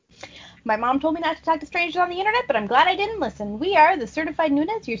My mom told me not to talk to strangers on the internet, but I'm glad I didn't listen. We are the Certified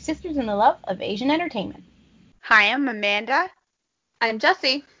Nunas, your sisters in the love of Asian entertainment. Hi, I'm Amanda. I'm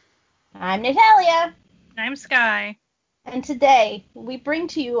Jessie. I'm Natalia. I'm Sky. And today, we bring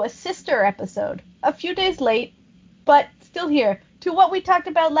to you a sister episode, a few days late, but still here, to what we talked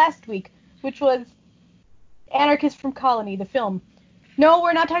about last week, which was Anarchist from Colony, the film. No,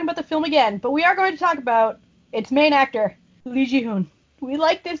 we're not talking about the film again, but we are going to talk about its main actor, Lee Ji-hoon. We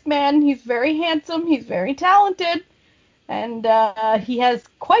like this man. He's very handsome. He's very talented. And he has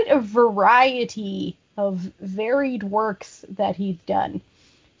quite a variety of varied works that he's done.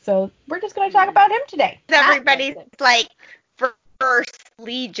 So we're just going to talk about him today. Everybody's like first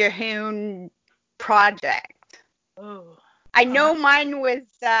Lee Ji-hoon project. Oh. I know mine was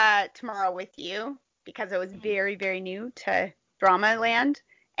Tomorrow with You because it was very, very new to Drama Land.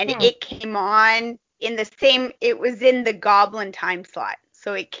 And it came on it was in the Goblin time slot.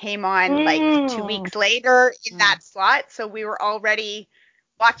 So it came on like 2 weeks later in that slot. So we were already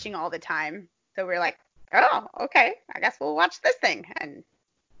watching all the time. So we were like, oh, okay, I guess we'll watch this thing. And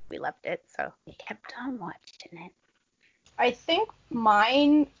we loved it. So we kept on watching it. I think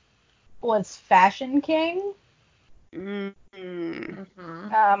mine was Fashion King. Mm-hmm.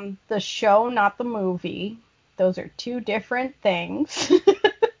 The show, not the movie. Those are two different things.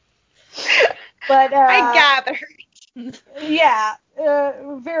 But I gathered. Yeah,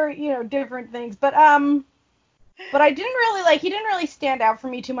 very different things. But I didn't really he didn't really stand out for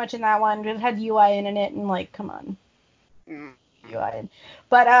me too much in that one. It had UIN in it, and like, come on, UIN.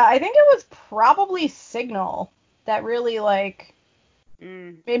 But I think it was probably Signal that really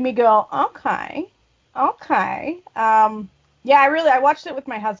made me go, okay. Yeah, I watched it with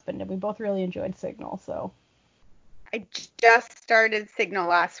my husband, and we both really enjoyed Signal. So I just started Signal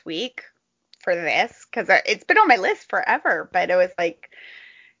last week for this because it's been on my list forever, but it was like,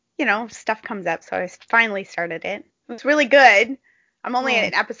 stuff comes up, so I finally started it. It was really good. I'm only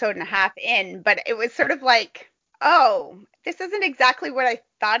an episode and a half in, but it was sort of like, oh, this isn't exactly what I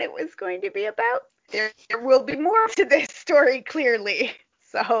thought it was going to be about. There will be more to this story, clearly.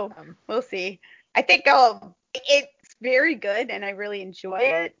 So we'll see. I think it's very good, and I really enjoy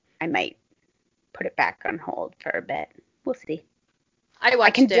it. I might put it back on hold for a bit. We'll see.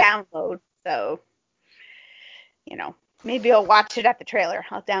 I can download, so, maybe I'll watch it at the trailer.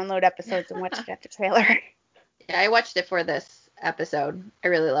 I'll download episodes and watch it at the trailer. Yeah, I watched it for this episode. I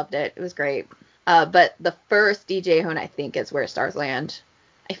really loved it. It was great. But the first Lee Ji-hoon, I think, is Where Stars Land.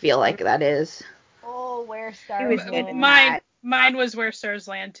 I feel like that is. Oh, Where Stars Land. Mine was Where Stars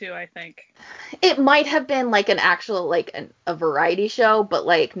Land too, I think. It might have been like an actual a variety show, but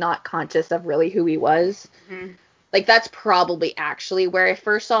like not conscious of really who he was. Mm-hmm. Like that's probably actually where I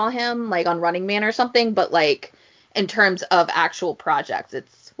first saw him, like on Running Man or something. But like in terms of actual projects,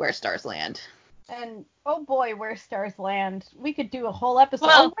 it's Where Stars Land. And oh boy, Where Stars Land. We could do a whole episode.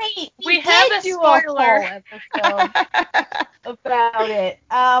 Well, we have a spoiler a whole episode about it.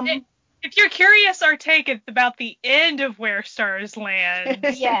 If you're curious, our take is about the end of Where Stars Land.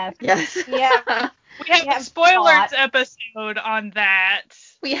 Yes. Yeah. We have a spoilers episode on that.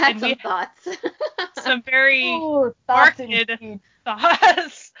 We had some thoughts. Some very marketed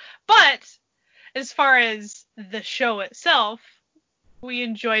thoughts. But as far as the show itself, we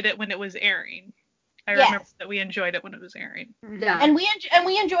enjoyed it when it was airing. I remember that we enjoyed it when it was airing. Yeah. And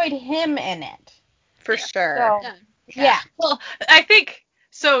we enjoyed him in it. For sure. So, yeah. Well, I think,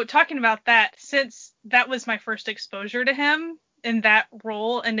 so talking about that, since that was my first exposure to him in that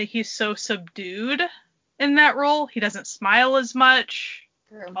role, and he's so subdued in that role, he doesn't smile as much,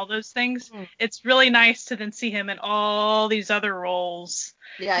 all those things. It's really nice to then see him in all these other roles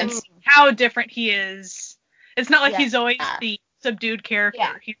and see how different he is. It's not like he's always the subdued character.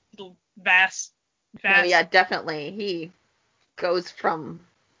 Yeah. He's vast. No, yeah, definitely. He goes from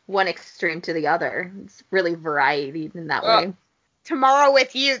one extreme to the other. It's really variety in that way. Tomorrow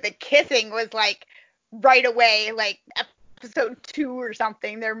with You, the kissing was like right away, like episode 2 or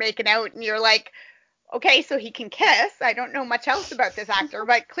something. They're making out, and you're like, okay, so he can kiss. I don't know much else about this actor,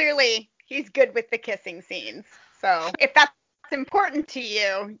 but clearly he's good with the kissing scenes. So if that's important to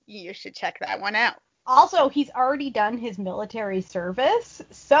you, you should check that one out. Also, he's already done his military service,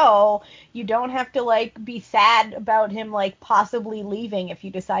 so you don't have to be sad about him possibly leaving if you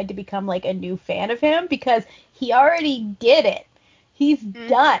decide to become a new fan of him, because he already did it. He's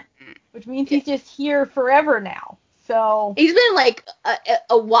done, which means he's just here forever now. So he's been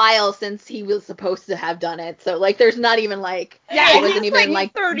a while since he was supposed to have done it. So there's not even it wasn't even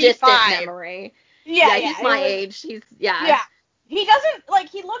 35. Distant memory. Yeah, he's my age. He's Yeah. He doesn't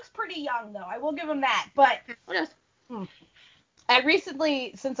he looks pretty young though. I will give him that. But I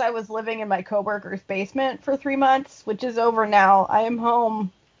recently, since I was living in my coworker's basement for 3 months, which is over now, I am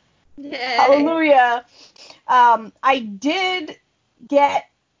home. Yay. Hallelujah. I did get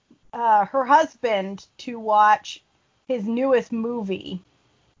her husband to watch his newest movie,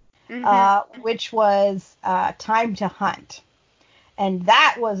 which was Time to Hunt. And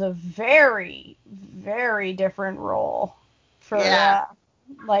that was a very, very different role for,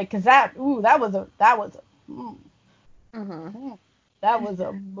 because that was a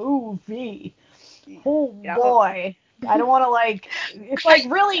movie. Oh boy. I don't want to it's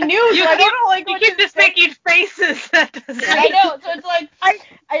really new, so I don't know you keep just making faces. That doesn't. I know, so it's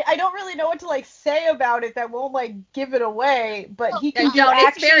I don't really know what to say about it that won't give it away, but he can do action.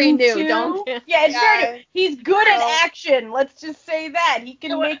 It's very new, too. don't. Yeah, it's very new. He's good at action. Let's just say that he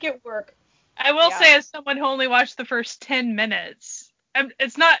can make it work. I will say, as someone who only watched the first 10 minutes,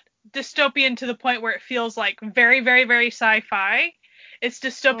 it's not dystopian to the point where it feels like very, very, very sci-fi. It's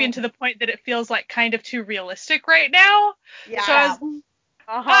dystopian to the point that it feels like kind of too realistic right now. Yeah. So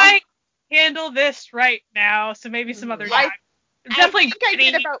I handle this right now, so maybe some other time. Definitely. I think I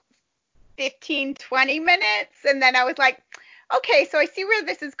did about 15, 20 minutes, and then I was like, okay, so I see where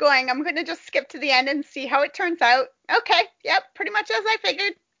this is going. I'm going to just skip to the end and see how it turns out. Okay, yep, pretty much as I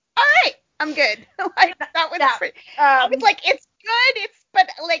figured. All right, I'm good. That was pretty. I was like, it's good, but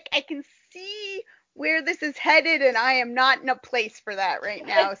I can see where this is headed, and I am not in a place for that right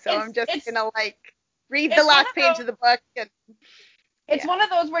now. So I'm just gonna read the last page of the book. And, it's one of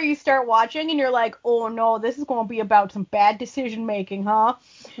those where you start watching and you're like, oh no, this is gonna be about some bad decision making, huh?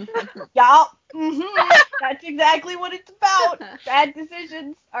 Yeah. That's exactly what it's about. Bad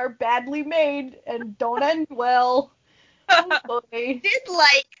decisions are badly made and don't end well. Oh, I did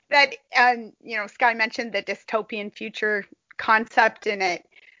like that. Sky mentioned the dystopian future concept in it.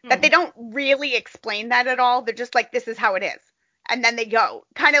 That they don't really explain that at all. They're just like, this is how it is. And then they go.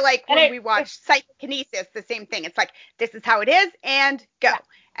 Kind of like when we watch Psychokinesis, the same thing. It's like, this is how it is, and go. Yeah.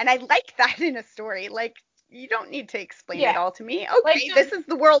 And I like that in a story. You don't need to explain it all to me. Okay, this is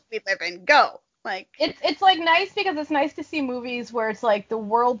the world we live in. Go. It's nice because it's nice to see movies where it's the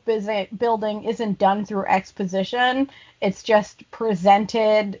world building isn't done through exposition. It's just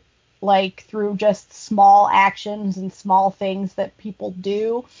presented through just small actions and small things that people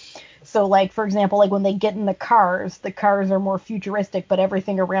do. So for example, when they get in the cars are more futuristic, but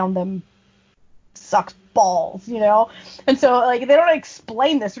everything around them sucks balls, And so they don't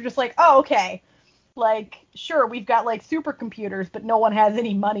explain this. They're just oh, okay. Sure, we've got supercomputers, but no one has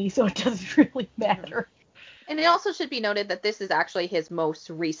any money, so it doesn't really matter. And it also should be noted that this is actually his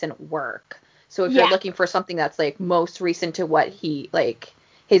most recent work. So if you're looking for something that's most recent to what he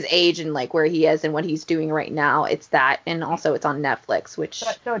his age and where he is and what he's doing right now, it's that. And also it's on Netflix, which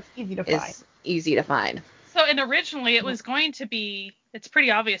so it's easy to find. So and originally it was going to be, it's pretty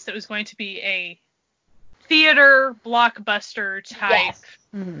obvious it was going to be a theater blockbuster type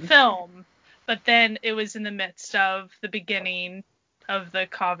film. But then it was in the midst of the beginning of the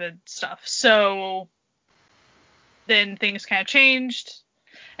COVID stuff. So then things kind of changed.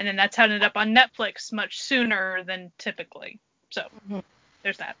 And then that's how it ended up on Netflix much sooner than typically. So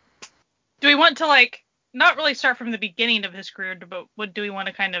there's that. Do we want to not really start from the beginning of his career, but do we want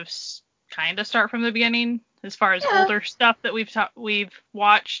to kind of start from the beginning as far as older stuff that we've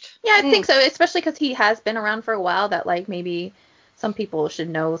watched? Yeah, I think so, especially because he has been around for a while. That maybe some people should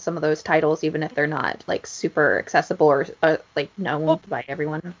know some of those titles, even if they're not super accessible or known by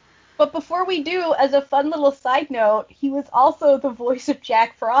everyone. But before we do, as a fun little side note, he was also the voice of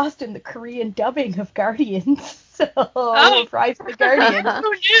Jack Frost in the Korean dubbing of Guardians. So, Rise of the Guardians. Who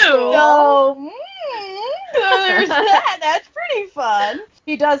knew? So, there's that. That's pretty fun.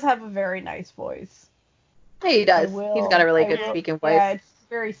 He does have a very nice voice. He does. He's got a really good speaking voice. Yeah, it's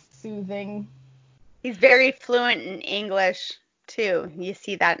very soothing. He's very fluent in English, too. You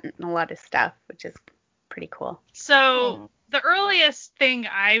see that in a lot of stuff, which is pretty cool. So, the earliest thing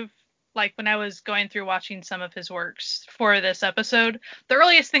when I was going through watching some of his works for this episode, the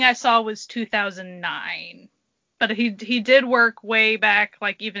earliest thing I saw was 2009. But he did work way back,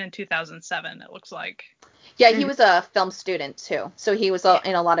 even in 2007, it looks like. Yeah, he was a film student, too. So he was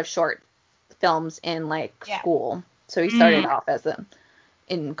in a lot of short films in, school. So he started off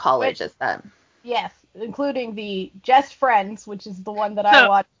in college as that. Yes, including the Just Friends, which is the one that I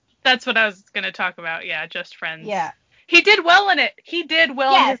watched. That's what I was going to talk about. Yeah, Just Friends. Yeah. He did well in it. He did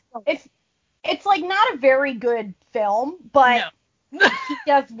well in his film. It's not a very good film, but he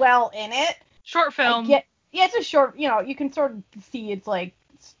does well in it. Short film. Yeah, it's a short, you can sort of see it's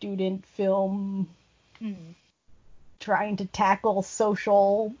student film trying to tackle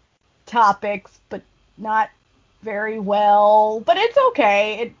social topics, but not very well, but it's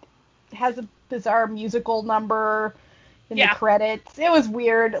okay. It has a bizarre musical number in the credits. It was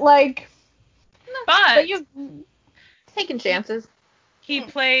weird. Like, but you taking chances. He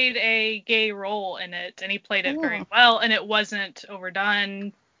played a gay role in it, and he played it very well, and it wasn't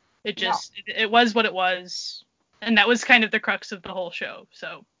overdone. It just, it was what it was, and that was kind of the crux of the whole show.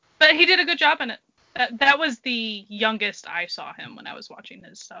 So, but he did a good job in it. That was the youngest I saw him when I was watching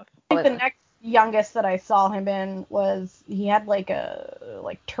his stuff. I think the next youngest that I saw him in was, he had like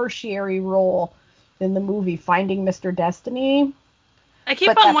a tertiary role in the movie Finding Mr. Destiny. I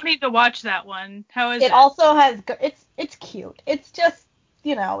keep on wanting to watch that one. How is it? It also has, it's cute. It's just,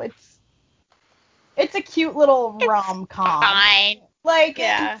 it's a cute little rom-com. Fine. Like,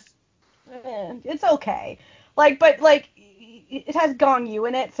 yeah. It's okay. Like, but like, it has Gong Yu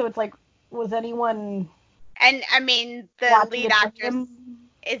in it, so it's like, was anyone? And I mean, the lead actress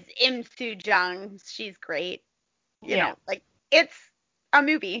is Im Soo Jung. She's great. You know, like, it's a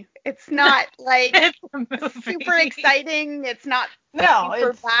movie. It's not like super exciting. It's not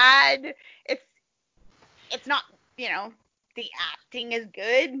super bad. It's not, the acting is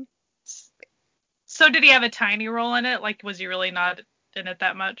good. So did he have a tiny role in it? Like, was he really not in it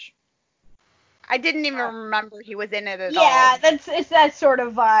that much? I didn't even remember he was in it at all. Yeah, it's that sort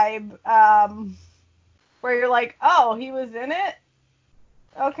of vibe, where you're like, oh, he was in it?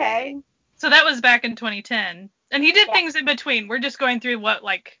 Okay. So that was back in 2010. And he did things in between. We're just going through what,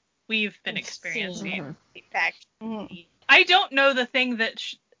 like, we've been experiencing. I don't know the thing that...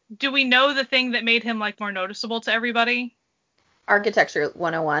 do we know the thing that made him, like, more noticeable to everybody? Architecture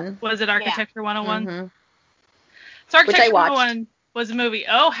 101. Was it Architecture 101? Mm-hmm. So Architecture 101 was a movie.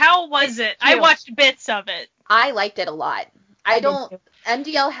 Oh, how was it? I watched bits of it. I liked it a lot.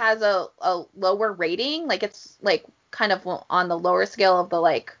 MDL has a lower rating. Like, it's, like, kind of on the lower scale of the,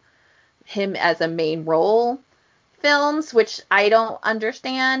 like, him as a main role films, which I don't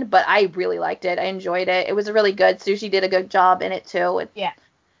understand, but I really liked it. I enjoyed it. It was really good. Sushi did a good job in it, too.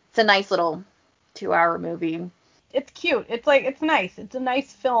 It's a nice little 2-hour movie. It's cute. It's like, it's nice. It's a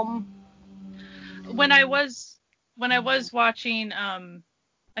nice film. When I was watching,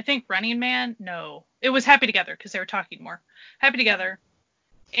 I think Running Man, no, it was Happy Together, because they were talking more. Happy Together,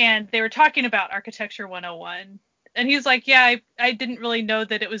 and they were talking about Architecture 101, and he's like, yeah, I didn't really know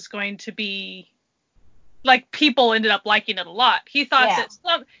that it was going to be, like, people ended up liking it a lot. He thought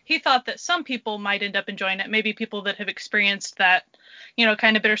that some people might end up enjoying it, maybe people that have experienced that,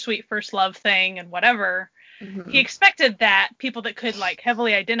 kind of bittersweet first love thing and whatever. Mm-hmm. He expected that, people that could, like,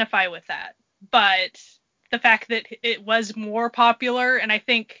 heavily identify with that, but the fact that it was more popular, and I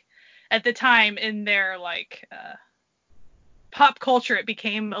think at the time in their, like, pop culture, it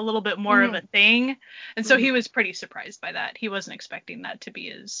became a little bit more of a thing, and so he was pretty surprised by that. He wasn't expecting that to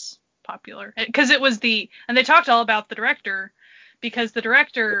be as popular, because it was and they talked all about the director, because the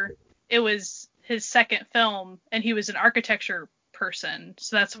director, it was his second film, and he was an architecture person,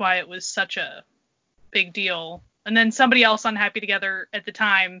 so that's why it was such a big deal. And then somebody else on Happy Together at the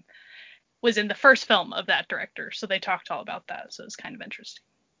time was in the first film of that director, so they talked all about that, so it's kind of interesting.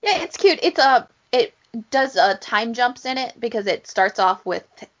 Yeah, it's cute. It does time jumps in it, because it starts off with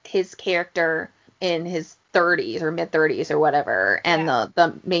his character in his 30s or mid 30s or whatever, and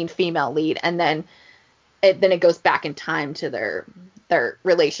the main female lead, and then it goes back in time to their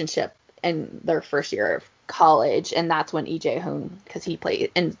relationship in their first year of college, and that's when Lee Jae-hoon, because he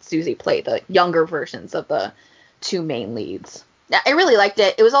played, and Suzy played the younger versions of the two main leads. Yeah, I really liked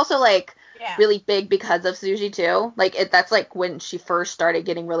it. It was also, like, really big because of Suzy too. Like, that's like when she first started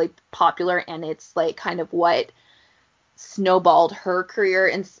getting really popular, and it's like kind of what snowballed her career,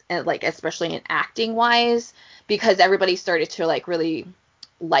 and like, especially in acting wise, because everybody started to, like, really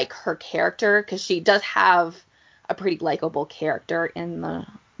like her character, because she does have a pretty likable character in the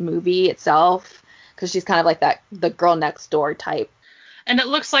movie itself, because she's kind of like the girl next door type. And it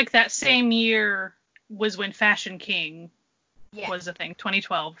looks like that same year was when Fashion King was a thing,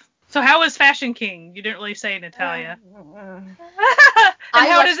 2012. So how was Fashion King? You didn't really say, Natalia. I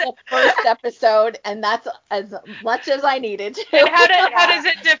watched the first episode, and that's as much as I needed to. And how does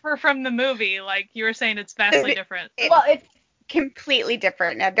it differ from the movie? Like, you were saying, it's vastly different. Well, it's completely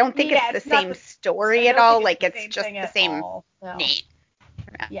different. I don't think it's the same story at all. Like, it's just the same name.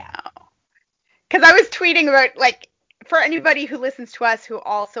 Yeah. Because I was tweeting about, like, for anybody who listens to us who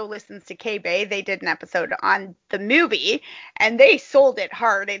also listens to K-Bay, they did an episode on the movie, and they sold it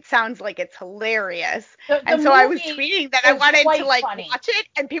hard. It sounds like it's hilarious. And so I was tweeting that I wanted to, like, watch it,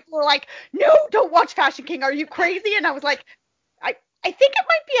 and people were like, no, don't watch Fashion King. Are you crazy? And I was like, I think it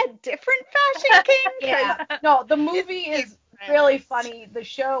might be a different Fashion King. Yeah. No, the movie is really funny. The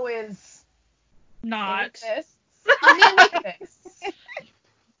show is not. It exists. I mean,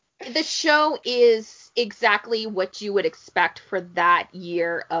 like, the show is exactly what you would expect for that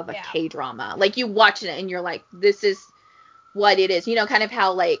year of a K-drama. Like, you watch it and you're like, this is what it is. You know, kind of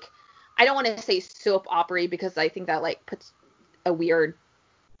how, like, I don't want to say soap opera because I think that, like, puts a weird,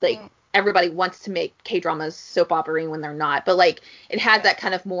 like, everybody wants to make K-dramas soap opera when they're not. But, like, it has that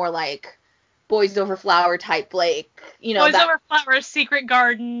kind of more, like, Boys Over Flower type, like, you know. Boys Over Flower, Secret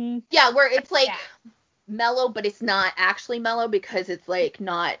Garden. Yeah, where it's, like, mellow, but it's not actually mellow because it's, like,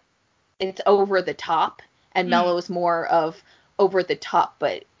 not, it's over the top. And mellow is more of over the top,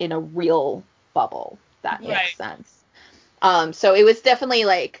 but in a real bubble. That makes sense. So it was definitely,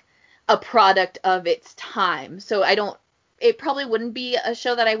 like, a product of its time. So it probably wouldn't be a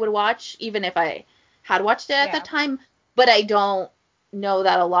show that I would watch, even if I had watched it at that time. But I don't know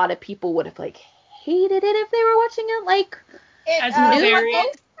that a lot of people would have, like, hated it if they were watching it, like, as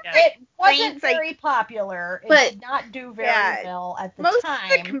new. It wasn't very popular. It did not do very well at the time. Most of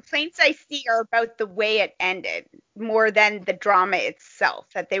the complaints I see are about the way it ended, more than the drama itself,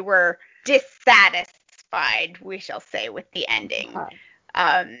 that they were dissatisfied, we shall say, with the ending.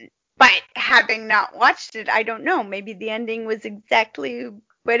 But having not watched it, I don't know. Maybe the ending was exactly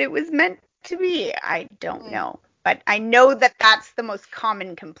what it was meant to be. I don't know. But I know that that's the most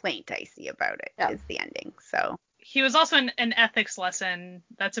common complaint I see about it, is the ending. So he was also in An Ethics Lesson.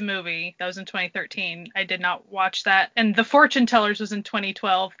 That's a movie. That was in 2013. I did not watch that. And The Fortune Tellers was in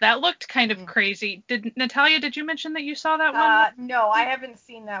 2012. That looked kind of crazy. Natalia, did you mention that you saw that one? No, I haven't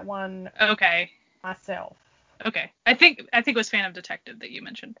seen that one. Okay. Myself. Okay. I think it was Phantom Detective that you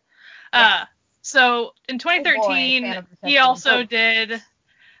mentioned. So in 2013, he also did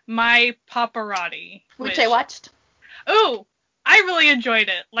My Paparazzi, which I watched. Oh, I really enjoyed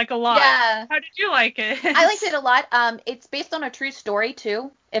it, like, a lot. Yeah. How did you like it? I liked it a lot. It's based on a true story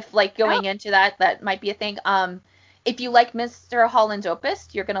too. If, like, going into that might be a thing. If you like Mr. Holland's Opus,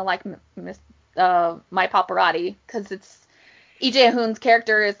 you're gonna like My Paparazzi, because it's EJ Hoon's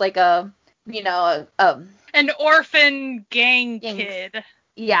character is like an orphan gang kid.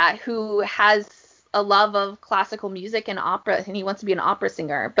 Yeah, who has a love of classical music and opera, and he wants to be an opera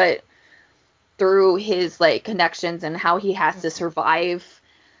singer, but through his, like, connections and how he has to survive,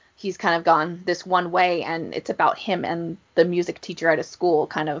 he's kind of gone this one way, and it's about him and the music teacher at his school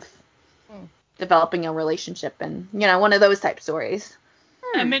kind of developing a relationship, and, you know, one of those type stories.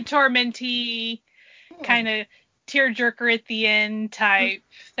 A mentor-mentee kind of tearjerker at the end type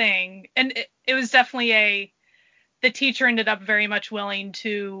thing. And it was definitely the teacher ended up very much willing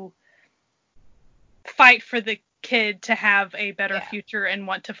to fight for the kid to have a better future and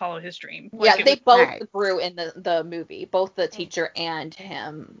want to follow his dream. Like, they both grew in the movie. Both the teacher and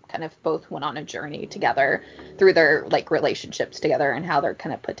him kind of both went on a journey together through their, like, relationships together and how they're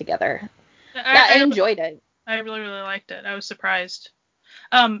kind of put together. I enjoyed it. I really, really liked it. I was surprised.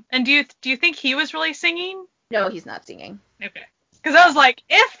 And do you think he was really singing? No, he's not singing. Okay. Because I was like,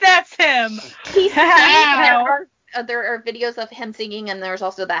 if that's him. He's singing. There are videos of him singing, and there's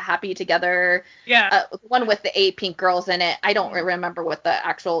also that Happy Together. Yeah. One with the 8 Pink girls in it. I don't remember what the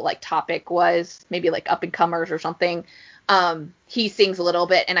actual, like, topic was. Maybe, like, up and comers or something. He sings a little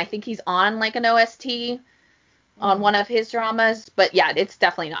bit, and I think he's on, like, an OST on one of his dramas. But yeah, it's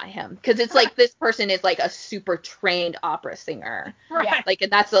definitely not him, because it's like this person is, like, a super trained opera singer. Right. Like,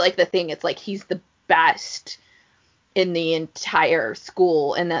 and that's, like, the thing. It's like he's the best in the entire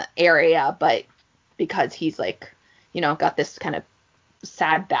school in the area, but because he's, like, you know, got this kind of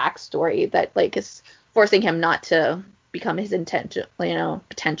sad backstory that, like, is forcing him not to become his potential.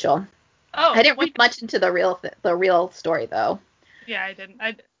 Oh, I didn't read much into the real story, though. Yeah, I didn't.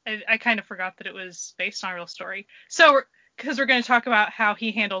 I kind of forgot that it was based on a real story. So, because we're going to talk about how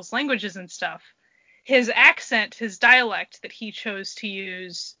he handles languages and stuff. His accent, his dialect that he chose to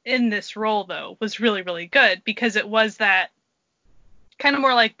use in this role, though, was really, really good, because it was that kind of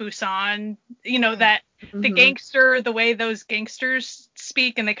more like Busan, you know, that the gangster, the way those gangsters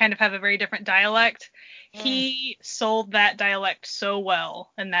speak, and they kind of have a very different dialect. He sold that dialect so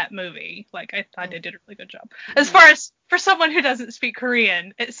well in that movie. Like, I thought they did a really good job. As far as for someone who doesn't speak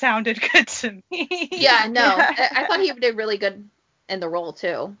Korean, it sounded good to me. Yeah, no, I thought he did really good in the role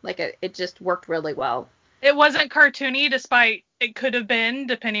too. Like, it just worked really well. It wasn't cartoony, despite it could have been,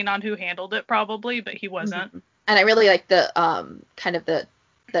 depending on who handled it, probably, but he wasn't. And I really like the kind of the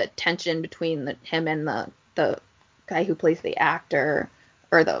tension between him and the guy who plays the actor,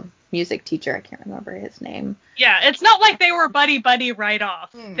 or the music teacher. I can't remember his name. Yeah, it's not like they were buddy right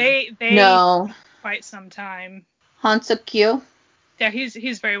off. They quite some time. Han Suk-kyu. Yeah,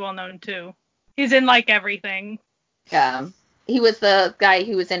 he's very well known too. He's in, like, everything. Yeah, he was the guy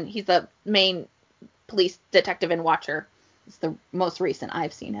who was in. He's the main police detective in Watcher. It's the most recent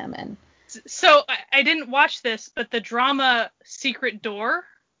I've seen him in. So I didn't watch this, but the drama Secret Door,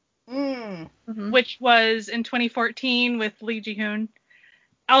 which was in 2014 with Lee Ji-hoon,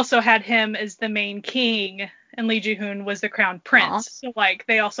 also had him as the main king, and Lee Ji-hoon was the crown prince. So like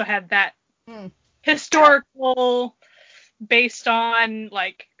they also had that historical based on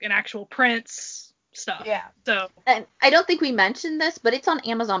like an actual prince stuff. Yeah. So and I don't think we mentioned this, but it's on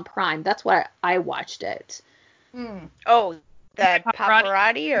Amazon Prime. That's why I watched it. Oh, the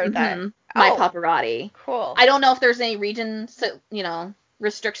Paparazzi or the My Paparazzi. Cool. I don't know if there's any region,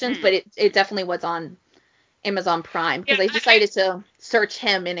 restrictions, but it definitely was on Amazon Prime because I decided to search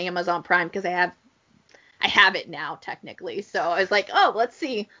him in Amazon Prime because I have it now technically. So I was like, oh, let's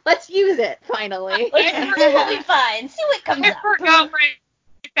use it finally. Let's see what we find. See what comes up. I forgot where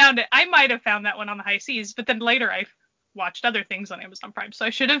I found it. I might have found that one on the high seas, but then later I watched other things on Amazon Prime. So I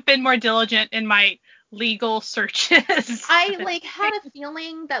should have been more diligent in my legal searches. I had a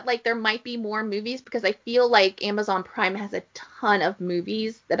feeling that there might be more movies because I feel like Amazon Prime has a ton of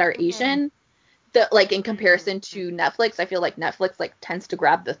movies that are Asian. That in comparison to Netflix, I feel like Netflix tends to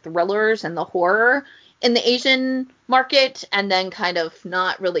grab the thrillers and the horror in the Asian market and then kind of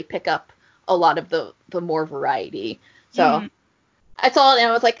not really pick up a lot of the more variety. So I saw it and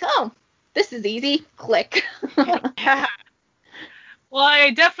I was like, oh, this is easy. Click. Well,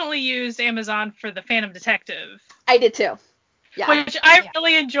 I definitely used Amazon for the Phantom Detective. I did too. Yeah. Which I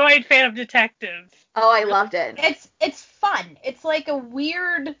really enjoyed Phantom Detective. Oh, I loved it. It's fun. It's like a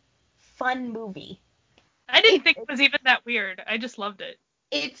weird, fun movie. I didn't think it was even that weird. I just loved it.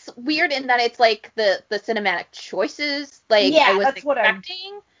 It's weird in that it's the cinematic choices I was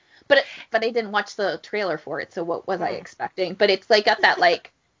expecting. But I didn't watch the trailer for it, so what was I expecting? But it's got that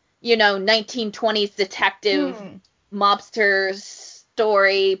 1920s detective mobster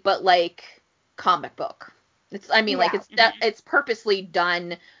story, but comic book. It's purposely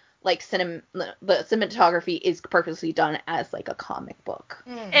done the cinematography is purposely done as a comic book.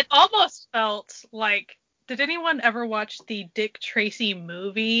 It almost felt like, did anyone ever watch the Dick Tracy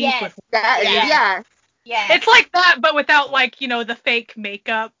movie? Yes. Yes. It's like that, but without the fake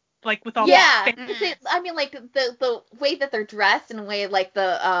makeup, with all the the way that they're dressed and the way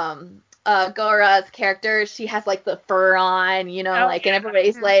Gora's character, she has the fur on, and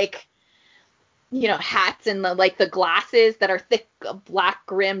everybody's hats and the glasses that are thick black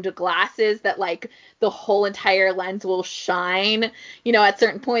rimmed glasses that the whole entire lens will shine, at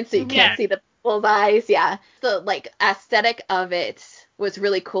certain points so you can't see the people's eyes. Yeah. The aesthetic of it was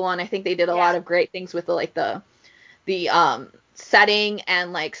really cool, and I think they did a lot of great things with the setting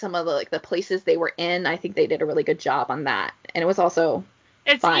and some of the places they were in. I think they did a really good job on that. And it was also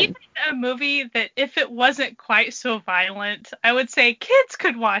fun. Even a movie that if it wasn't quite so violent, I would say kids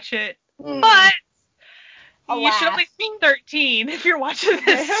could watch it. But you should only be 13 if you're watching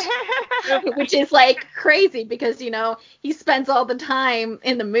this. Which is crazy because, he spends all the time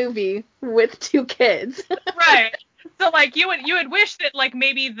in the movie with 2 kids. Right. So you would wish that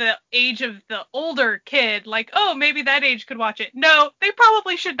maybe the age of the older kid, maybe that age could watch it. No, they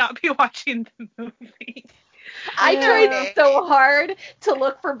probably should not be watching the movie. I tried so hard to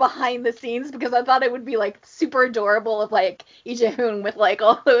look for behind the scenes because I thought it would be super adorable of Lee Ji-hoon with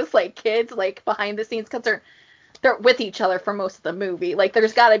all those kids behind the scenes because they're with each other for most of the movie.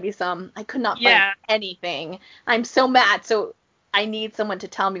 There's got to be some. I could not find anything. I'm so mad. So I need someone to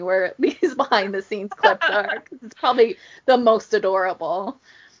tell me where these behind the scenes clips are. It's probably the most adorable.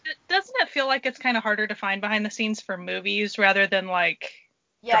 Doesn't it feel like it's kind of harder to find behind the scenes for movies rather than dramas?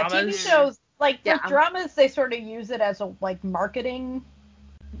 TV shows. For dramas, they sort of use it as a marketing.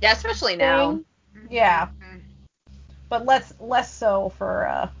 Yeah, especially thing. now. Yeah, but less so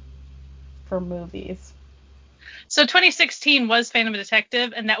for movies. So 2016 was Phantom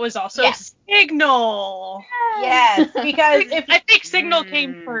Detective, and that was also Signal. Yes, because I think Signal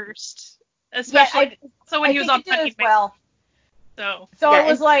came first, especially when he was on Punky as well. So it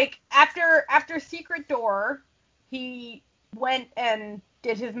was after Secret Door, he went and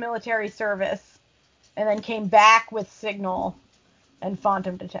did his military service, and then came back with Signal and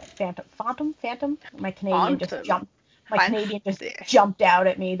Phantom. My Canadian just jumped. My Canadian just jumped out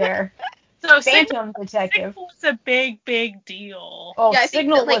at me there. So Phantom Detective. Signal was a big deal. Oh, yeah, I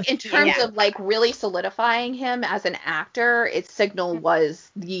Signal think was in terms of really solidifying him as an actor, Signal was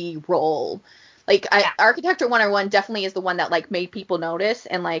the role. Architecture 101 definitely is the one that made people notice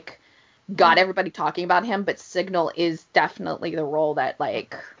and got everybody talking about him, but Signal is definitely the role that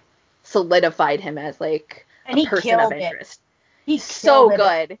solidified him as and a person of interest. He's so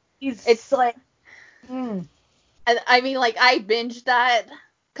good. It's And I mean I binged that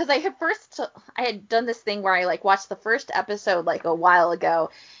because I had done this thing where I like watched the first episode like a while ago,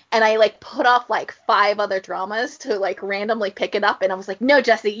 and I like put off like 5 other dramas to like randomly pick it up, and I was like, no,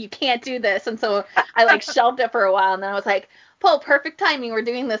 Jesse, you can't do this, and so I like shelved it for a while, and then I was like, Paul, perfect timing, we're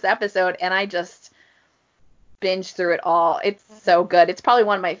doing this episode, and I just binged through it all. It's so good. It's probably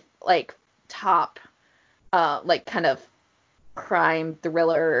one of my like top like kind of crime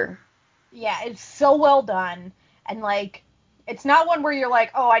thriller. Yeah, it's so well done, and like it's not one where you're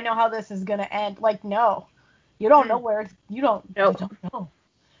like, oh, I know how this is gonna end. Like, no, you don't know where you don't know.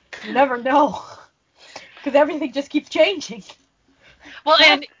 You never know, because everything just keeps changing. Well,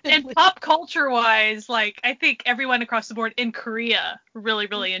 and pop culture wise, like I think everyone across the board in Korea really,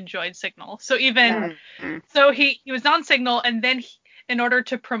 really enjoyed Signal. So so he was on Signal, and then in order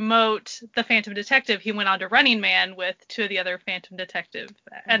to promote The Phantom Detective, he went on to Running Man with 2 of the other Phantom Detective,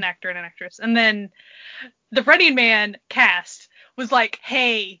 an actor and an actress. And then the Running Man cast was like,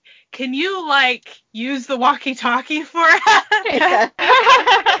 hey, can you like use the walkie-talkie for us?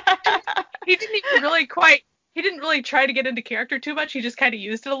 He didn't really try to get into character too much. He just kind of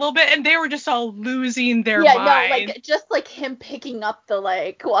used it a little bit, and they were just all losing their mind. No, like just like him picking up the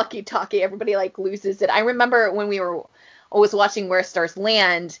like walkie-talkie, everybody like loses it. I remember when we was watching Where Stars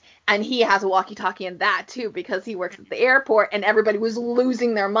Land, and he has a walkie-talkie in that too because he works at the airport, and everybody was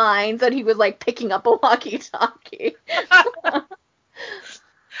losing their minds, and he was like picking up a walkie-talkie.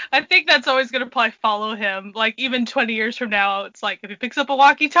 I think that's always going to probably follow him. Like, even 20 years from now, it's like, if he picks up a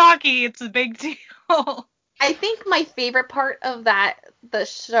walkie-talkie, it's a big deal. I think my favorite part of the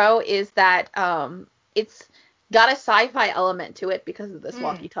show is that it's got a sci-fi element to it because of this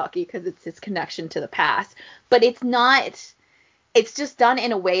walkie-talkie, because it's his connection to the past. But it's just done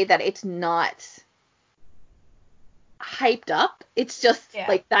in a way that it's not hyped up. It's just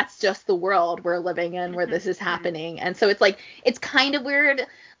like, that's just the world we're living in where this is happening. And so it's like, it's kind of weird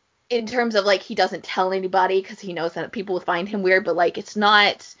in terms of like, he doesn't tell anybody because he knows that people will find him weird, but like, it's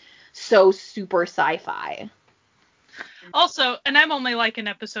not so super sci-fi. Also, and I'm only like an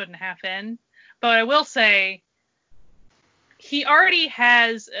episode and a half in, but I will say he already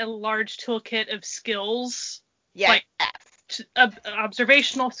has a large toolkit of skills, like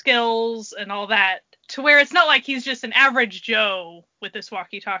observational skills and all that, to where it's not like he's just an average Joe with this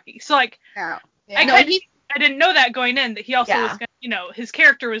walkie-talkie. So like, I didn't know that going in, that he also was gonna, his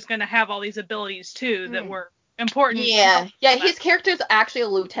character was going to have all these abilities too that were important. Yeah, his character's actually a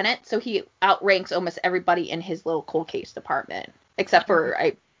lieutenant, so he outranks almost everybody in his little cold case department, except for,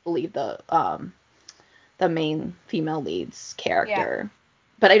 I believe, the main female lead's character.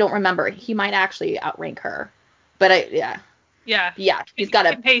 But I don't remember. He might actually outrank her. But he's got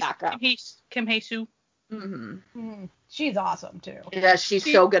a background. Kim Hae-soo. She's awesome too. Yeah, she's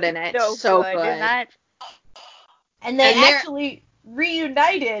so good in it. So good. In that. And they actually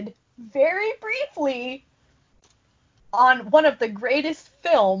reunited very briefly on one of the greatest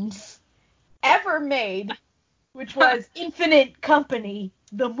films ever made, which was Infinite Company,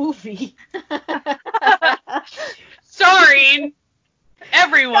 the movie. Starring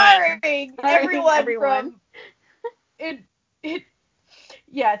everyone. From it.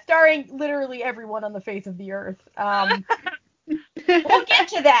 Yeah, starring literally everyone on the face of the earth. We'll get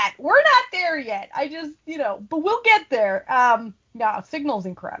to that. We're not there yet. I just, but we'll get there. No, Signal's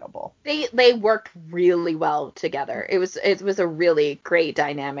incredible. They worked really well together. It was a really great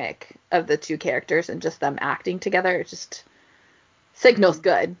dynamic of the 2 characters and just them acting together. Signal's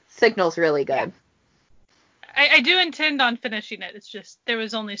good. Signal's really good. Yeah. I do intend on finishing it. It's just there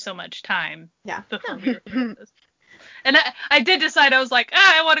was only so much time before we recorded this. And I did decide, I was like,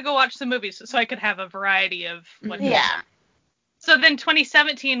 I want to go watch some movies so I could have a variety of what So then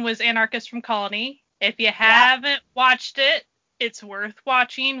 2017 was Anarchist from Colony. If you haven't watched it, it's worth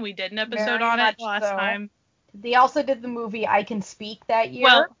watching. We did an episode on it last time. They also did the movie I Can Speak that year.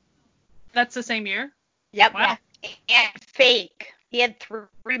 Well, that's the same year? Yep. Wow. And Fake. He had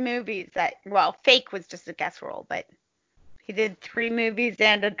 3 movies Fake was just a guest role, but he did 3 movies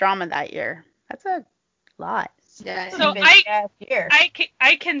and a drama that year. That's a lot. Yeah. So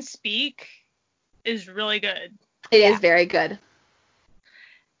I Can Speak is really good. It is very good.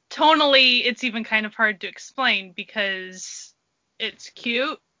 Tonally, it's even kind of hard to explain because it's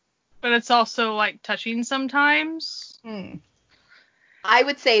cute, but it's also like touching sometimes. I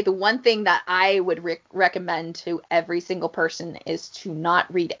would say the one thing that I would recommend to every single person is to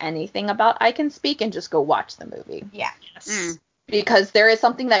not read anything about I Can Speak and just go watch the movie. Yeah. Yes. Because there is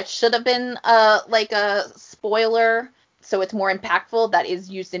something that should have been like a spoiler, so it's more impactful, that is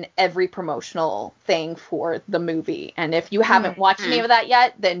used in every promotional thing for the movie. And if you haven't watched any of that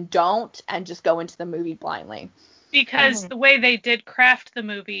yet, then don't, and just go into the movie blindly. because the way they did craft the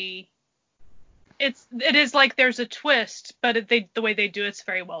movie, it is like there's a twist, but the way they do it's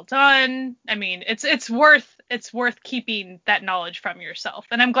very well done. I mean, it's worth keeping that knowledge from yourself,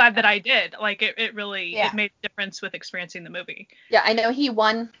 and I'm glad that I did. Like it really it made a difference with experiencing the movie. Yeah, I know he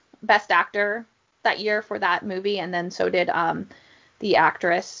won Best Actor that year for that movie, and then so did the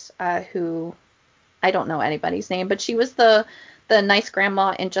actress who I don't know anybody's name, but she was the nice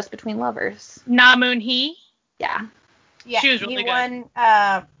grandma in Just Between Lovers. Na Moon-hee. Yeah. Yeah, she was really good.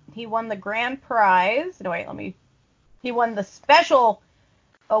 He won the grand prize. No, wait, he won the special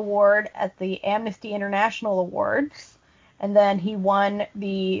award at the Amnesty International Awards, and then he won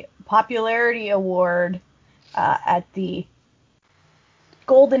the popularity award at the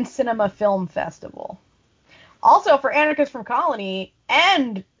Golden Cinema Film Festival. Also, for Anarchist from Colony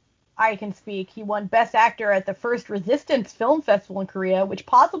and I Can Speak, he won Best Actor at the First Resistance Film Festival in Korea, which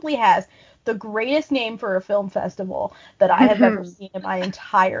possibly has the greatest name for a film festival that I have ever seen in my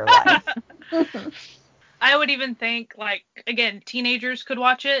entire life. I would even think, like, again, teenagers could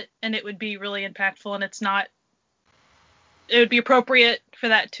watch it, and it would be really impactful, and it would be appropriate for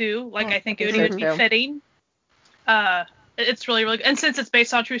that, too. Like, I think it would even be fitting. It's really, really good. And since it's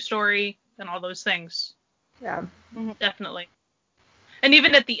based on true story and all those things. Yeah. Definitely. And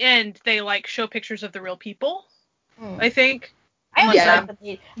even at the end, they, like, show pictures of the real people, I think. I always like that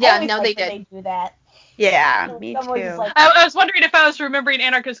they did. They do that. Yeah, me too. Like, I was wondering if I was remembering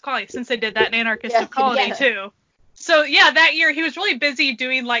Anarchist Colony, since they did that in Anarchist of Colony, too. So, yeah, that year he was really busy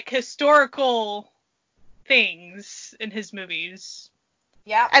doing, like, historical things in his movies.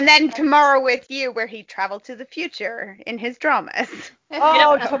 Yeah. And then Tomorrow with You, where he traveled to the future in his dramas.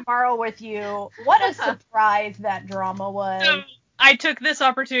 Oh, Tomorrow with You. What a surprise that drama was. So, I took this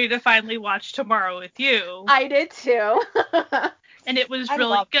opportunity to finally watch Tomorrow with You. I did too. And it was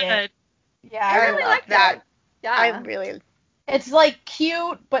really good. It. Yeah, I really like that. Yeah. I really. It's like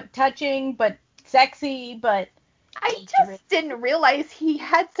cute, but touching, but sexy, but. I just didn't realize he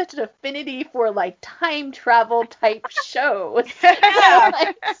had such an affinity for like time travel type shows.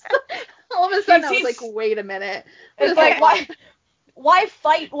 Yeah. All of a sudden I was like, wait a minute. It's like why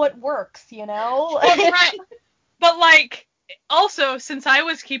fight what works, you know? Right. But like, also, since I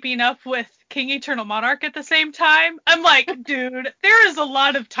was keeping up with King Eternal Monarch at the same time, I'm like, dude, there is a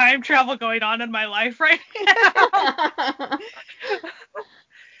lot of time travel going on in my life right now.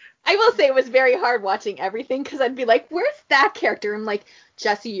 I will say it was very hard watching everything because I'd be like, where's that character? I'm like,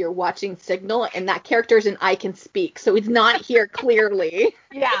 Jesse, you're watching Signal, and that character's in I Can Speak, so it's not here clearly.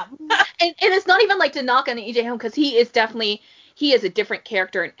 Yeah. And it's not even like to knock on E.J. Hone because he is a different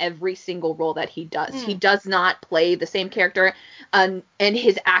character in every single role that he does. He does not play the same character, and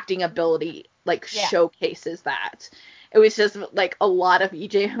his acting ability showcases that. It was just like a lot of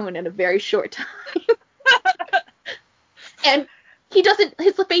E.J. Hone in a very short time. And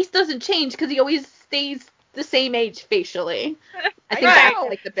his face doesn't change because he always stays the same age facially. I think that's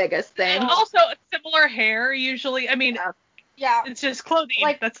like the biggest thing. Also, similar hair usually. I mean, yeah, it's just clothing.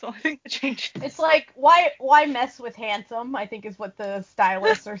 Like, that's the only thing that changes. It's like, why mess with handsome? I think is what the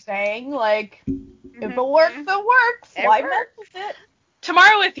stylists are saying. Like, if it works, it works. Why mess with it?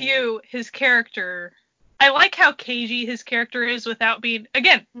 Tomorrow with You, his character. I like how cagey his character is without being,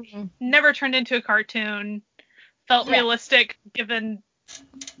 again, never turned into a cartoon. Felt realistic given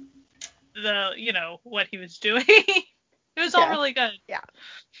the, what he was doing. It was all really good. Yeah.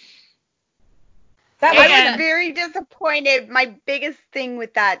 I was very disappointed. My biggest thing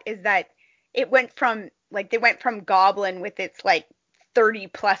with that is that they went from Goblin with its like 30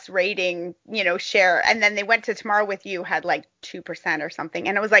 plus rating, share, and then they went to Tomorrow with You had like 2% or something,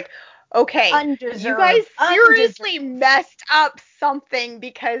 and it was like, okay, you guys seriously messed up something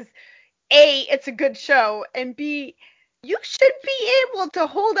because A, it's a good show, and B, you should be able to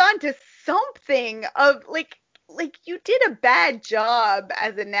hold on to something of like you did a bad job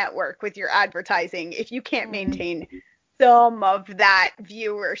as a network with your advertising if you can't maintain some of that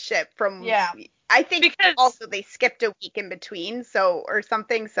viewership from I think because also they skipped a week in between or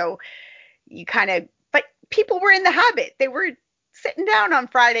something, so you kind of, but people were in the habit. They were sitting down on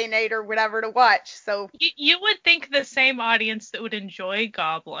Friday night or whatever to watch, so you would think the same audience that would enjoy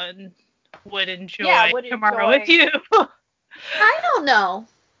Goblin would enjoy Tomorrow with You. I don't know.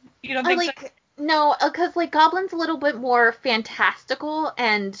 You don't think so? No, because like Goblin's a little bit more fantastical,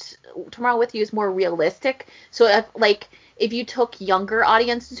 and Tomorrow with You is more realistic. So if you took younger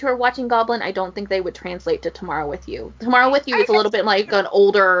audiences who are watching Goblin, I don't think they would translate to Tomorrow with You. Tomorrow with You is a little bit like an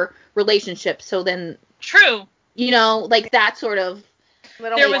older relationship. So then, true. Like that sort of.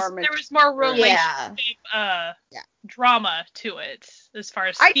 There was more relationship drama to it as far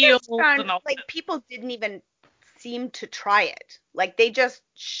as feels I just found and all like people didn't even seem to try it. Like they just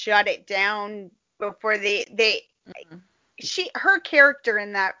shut it down before her character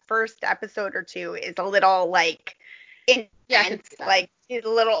in that first episode or two is a little like intense, like she's a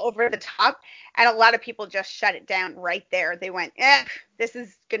little over the top, and a lot of people just shut it down right there. They went, this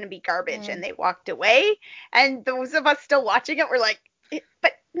is gonna be garbage, and they walked away. And those of us still watching it were like,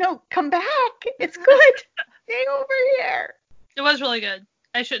 but no, come back, it's good. Stay over here. It was really good.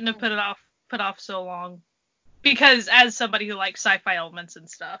 I shouldn't have put off so long, because as somebody who likes sci-fi elements and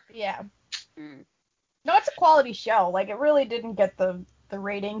stuff. Yeah. No, it's a quality show. Like, it really didn't get the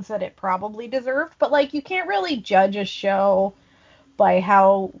ratings that it probably deserved, but like, you can't really judge a show by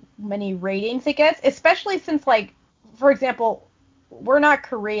how many ratings it gets, especially since, like, for example, we're not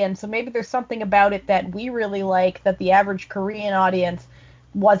Korean, so maybe there's something about it that we really like that the average Korean audience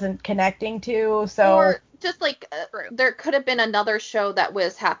wasn't connecting to. So, or just like there could have been another show that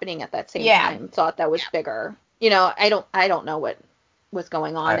was happening at that same time, thought that was bigger. You know, I don't know what was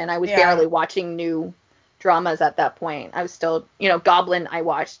going on, and I was barely watching new dramas at that point. I was still, Goblin I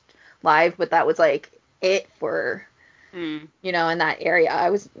watched live, but that was like it for in that area. I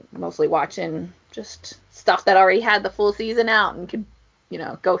was mostly watching just stuff that already had the full season out and could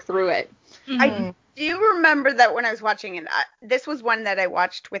go through it. I do remember that when I was watching it, this was one that I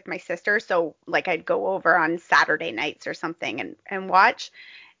watched with my sister, so like I'd go over on Saturday nights or something and watch.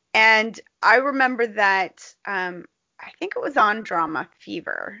 And I remember that I think it was on Drama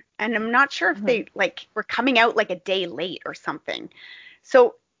Fever, and I'm not sure if they like were coming out like a day late or something.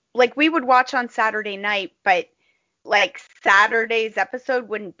 So like we would watch on Saturday night, but like Saturday's episode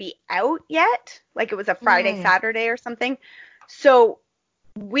wouldn't be out yet. Like it was a Friday, Saturday or something. So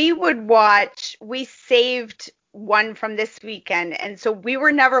we saved one from this weekend, and so we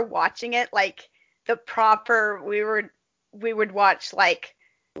were never watching it like the proper, we would watch like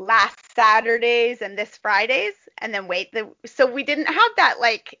last Saturdays and this Fridays, and then so we didn't have that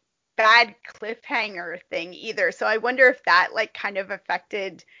like bad cliffhanger thing either. So I wonder if that like kind of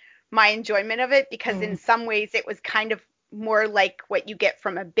affected my enjoyment of it, because in some ways it was kind of more like what you get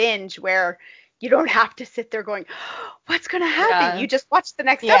from a binge, where you don't have to sit there going, oh, what's going to happen? You just watch the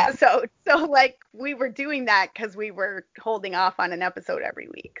next episode. So like we were doing that because we were holding off on an episode every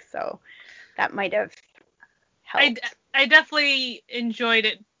week. So that might have helped. I definitely enjoyed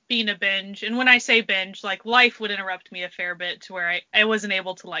it being a binge. And when I say binge, like life would interrupt me a fair bit to where I wasn't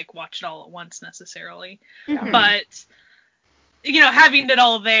able to like watch it all at once necessarily. But having it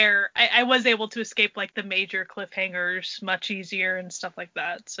all there, I was able to escape like the major cliffhangers much easier and stuff like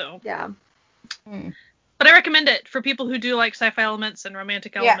that. So yeah. But I recommend it for people who do like sci-fi elements and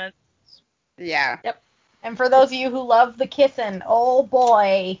romantic elements. Yeah. Yep. And for those of you who love the kissing, oh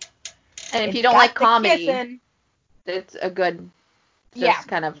boy. And if you don't like comedy, it's a good,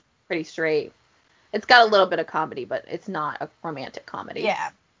 kind of pretty straight. It's got a little bit of comedy, but it's not a romantic comedy.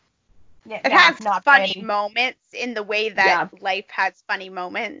 Yeah. It has funny moments in the way that life has funny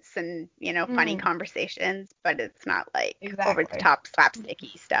moments and, funny conversations, but it's not like over the top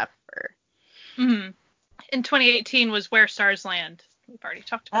slapsticky stuff. In 2018 was Where Stars Land. We've already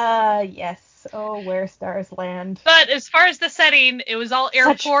talked about that. Yes. Oh, Where Stars Land. But as far as the setting, it was all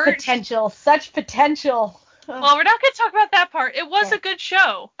airport. Such potential. Well, we're not going to talk about that part. It was a good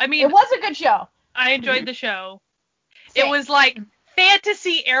show. I mean, it was a good show. I enjoyed the show. It was like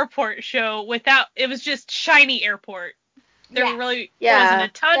fantasy airport show it was just shiny airport. There really wasn't a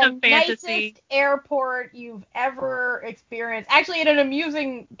ton of fantasy. The nicest airport you've ever experienced. Actually, in an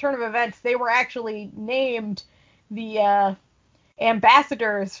amusing turn of events, they were actually named the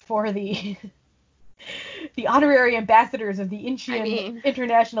ambassadors for the honorary ambassadors of the Incheon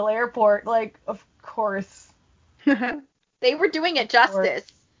International Airport. Like, of course. They were doing it justice.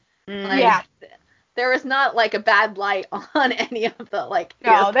 There was not like a bad light on any of the like.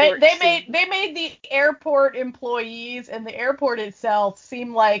 No, they made the airport employees and the airport itself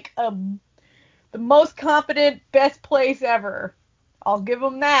seem like the most competent, best place ever. I'll give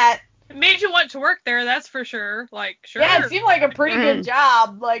them that. It made you want to work there, that's for sure. Like, sure. Yeah, it seemed like a pretty good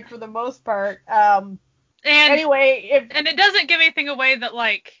job, like for the most part. And it doesn't give anything away that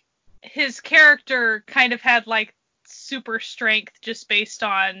like his character kind of had like super strength just based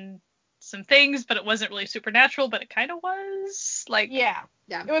on some things, but it wasn't really supernatural, but it kind of was. Like, yeah.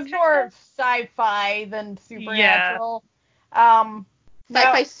 It was more sci-fi than supernatural.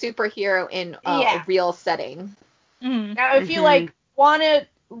 Sci-fi superhero in a real setting. Now, if you like want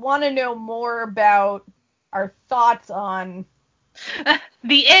to know more about our thoughts on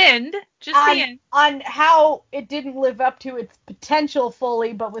the end, the end, on how it didn't live up to its potential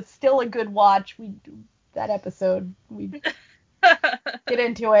fully, but was still a good watch, we get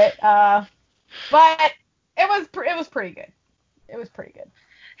into it. But It was pretty good. It was pretty good.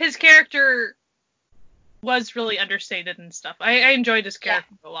 His character was really understated and stuff. I enjoyed his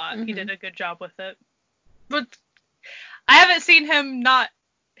character a lot. Mm-hmm. He did a good job with it. But I haven't seen him not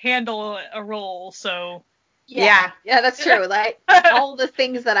handle a role, so Yeah. Yeah, that's true. Like all the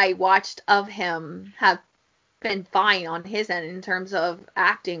things that I watched of him have been fine on his end in terms of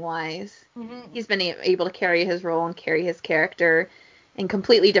acting wise. Mm-hmm. He's been able to carry his role and carry his character in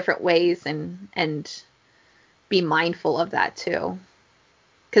completely different ways and be mindful of that too.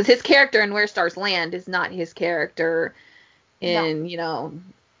 Because his character in Where Stars Land is not his character in,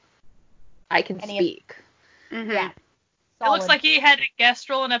 I Can Speak. Mm-hmm. Yeah. it looks like he had a guest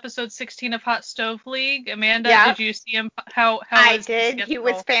role in episode 16 of Hot Stove League. Amanda, Yeah. did you see him? How I was his did. guest He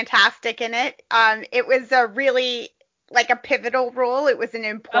was role? fantastic in it. It was a really like a pivotal role. It was an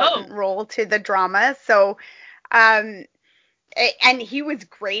important role to the drama. So, and he was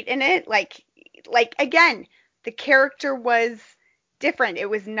great in it. Like again, the character was different. It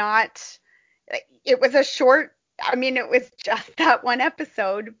was not. It was a short. I mean, it was just that one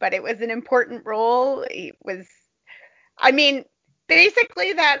episode, but it was an important role. It was. I mean,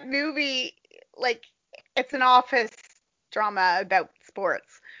 basically that movie, like, it's an office drama about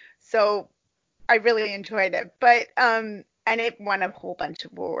sports. So I really enjoyed it. But and it won a whole bunch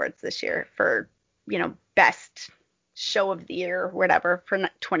of awards this year for, best show of the year or whatever for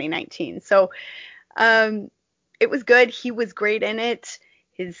 2019. So it was good. He was great in it.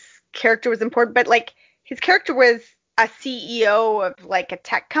 His character was important, but like his character was a CEO of like a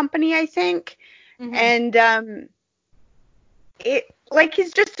tech company, I think. Mm-hmm. And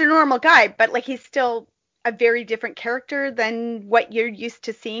he's just a normal guy, but like he's still a very different character than what you're used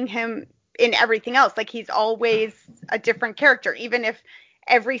to seeing him in everything else. Like he's always a different character, even if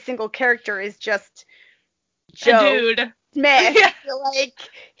every single character is just Joe A dude. Smith. Yeah. Like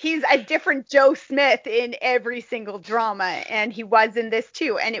he's a different Joe Smith in every single drama, and he was in this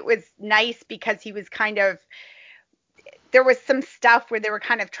too. And it was nice because he was there was some stuff where they were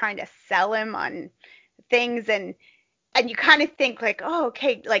kind of trying to sell him on things, and you kind of think like, oh,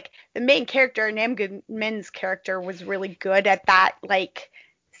 okay, like the main character, Nam Goon-min's character, was really good at that, like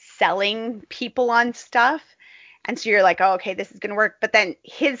selling people on stuff. And so you're like, oh, okay, this is gonna work. But then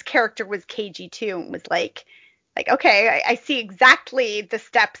his character was cagey too, and was like, okay, I see exactly the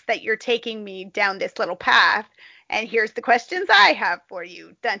steps that you're taking me down this little path, and here's the questions I have for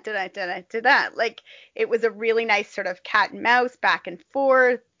you. Dun dun dun dun dun dun. Dun. Like it was a really nice sort of cat and mouse back and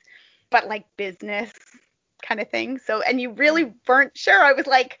forth, but like business kind of thing. So, and you really weren't sure. I was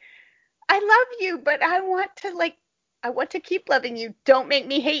like, I love you, but I want to keep loving you. Don't make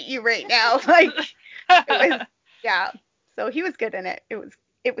me hate you right now. Like it was, yeah. So he was good in it. It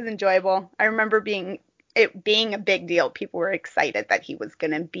was enjoyable. I remember it being a big deal. People were excited that he was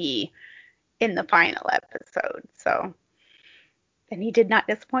going to be in the final episode. So, and he did not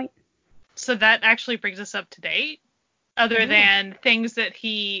disappoint. So that actually brings us up to date. Other than things that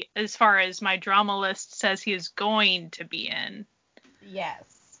he, as far as my drama list, says he is going to be in.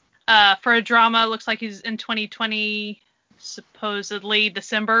 Yes. For a drama, looks like he's in 2020, supposedly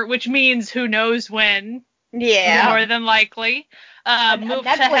December, which means who knows when. Yeah. More than likely. Move to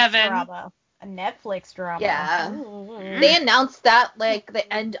Heaven. Drama. A Netflix drama. Yeah. Ooh. They announced that like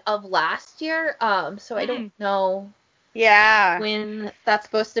the end of last year. So I don't know when that's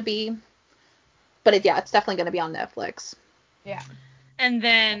supposed to be. But it's definitely going to be on Netflix. Yeah. And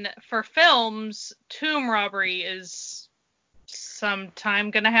then for films, Tomb Robbery is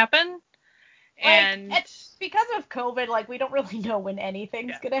sometime going to happen. And it's because of COVID, like we don't really know when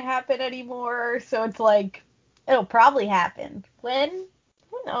anything's going to happen anymore. So it's like, it'll probably happen. When?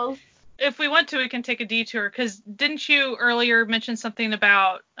 Who knows? If we want to, we can take a detour. Because didn't you earlier mention something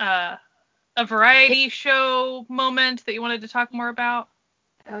about a variety show moment that you wanted to talk more about?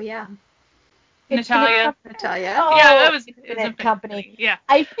 Oh, yeah. Natalia. Oh, yeah, it was Infinite Company. Yeah.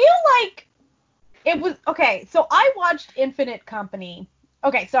 I feel like it was okay. So I watched Infinite Company.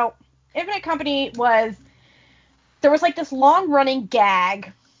 Okay, so Infinite Company there was like this long running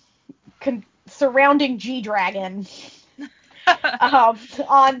gag surrounding G-Dragon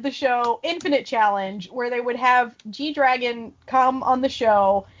on the show Infinite Challenge, where they would have G-Dragon come on the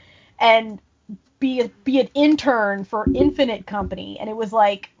show and be an intern for Infinite Company, and it was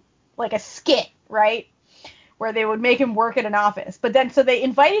like a skit, right? Where they would make him work at an office. But then, so they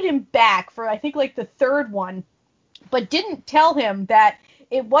invited him back for, I think, like the third one, but didn't tell him that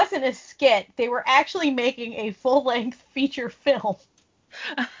it wasn't a skit. They were actually making a full-length feature film.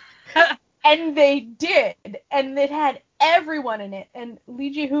 And they did. And it had everyone in it. And Lee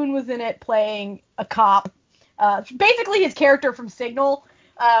Ji-hoon was in it playing a cop. Basically his character from Signal.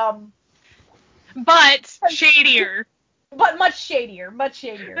 But shadier. But much shadier.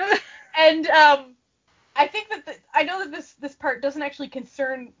 And I think that I know that this part doesn't actually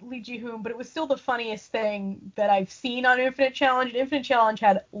concern Lee Ji-hoon, but it was still the funniest thing that I've seen on Infinite Challenge. Infinite Challenge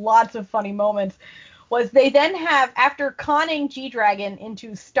had lots of funny moments. Was they then have, after conning G-Dragon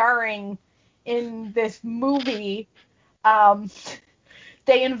into starring in this movie,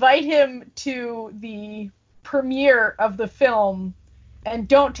 they invite him to the premiere of the film and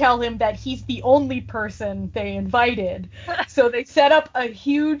don't tell him that he's the only person they invited. So they set up a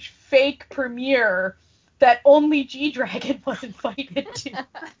huge fake premiere that only G-Dragon was invited to.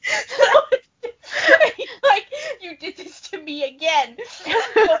 Like, you did this to me again. So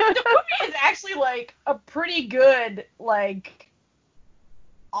the movie is actually, like, a pretty good, like,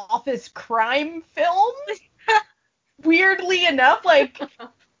 office crime film. Weirdly enough, like,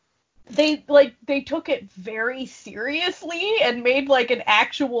 they took it very seriously and made, like, an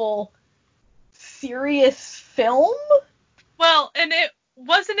actual serious film. Well, and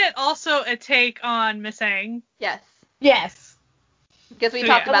wasn't it also a take on Miss Aang? Yes. Because we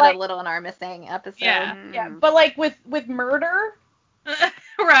talked about it a little in our Miss Aang episode. Yeah, but, like, with murder.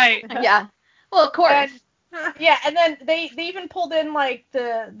 Right. Yeah. Well, of course. And then they even pulled in, like,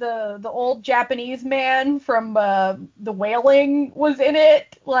 the old Japanese man from The Wailing was in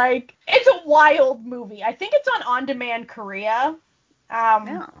it. Like, it's a wild movie. I think it's on demand Korea.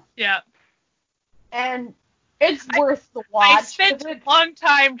 Yeah. And it's worth the watch. I spent a long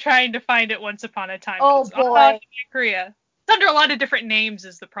time trying to find it once upon a time. Oh, it's boy. On demand Korea. It's under a lot of different names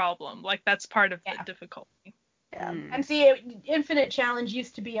is the problem. Like, that's part of the difficulty. Yeah. And see, Infinite Challenge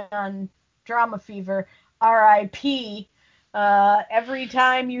used to be on Drama Fever. R.I.P. Every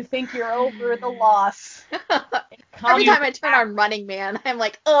time you think you're over the loss. Every time I turn on Running Man, I'm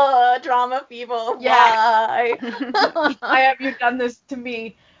like, Drama Fever, why? Why have you done this to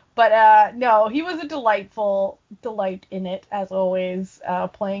me? But no, he was a delightful delight in it, as always,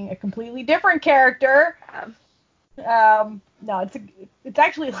 playing a completely different character. No, it's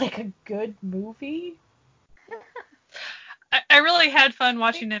actually, like, a good movie. I really had fun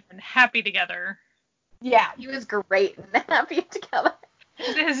watching him in Happy Together. Yeah. He was great in Happy Together.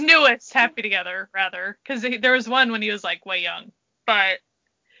 His newest Happy Together, rather. Because there was one when he was, like, way young. But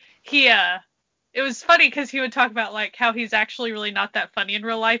it was funny because he would talk about, like, how he's actually really not that funny in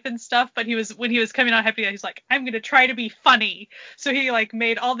real life and stuff. But when he was coming out Happy Together, he's like, I'm going to try to be funny. So he, like,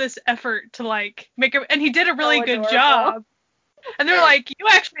 made all this effort to, like, make it. And he did a really good job. And they're like, you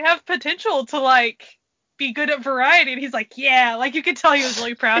actually have potential to, like, be good at variety. And he's like, yeah. Like, you could tell he was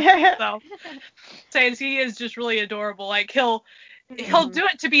really proud of himself. Says he is just really adorable. Like, he'll do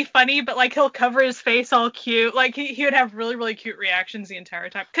it to be funny, but, like, he'll cover his face all cute. Like, he would have really, really cute reactions the entire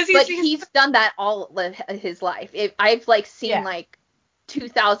time. But he's done that all his life. I've, like, seen, like,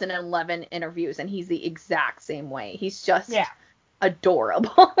 2011 interviews, and he's the exact same way. He's just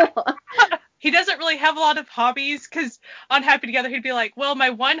adorable. He doesn't really have a lot of hobbies, because on Happy Together, he'd be like, well, my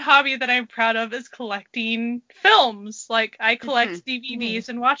one hobby that I'm proud of is collecting films. Like, I collect DVDs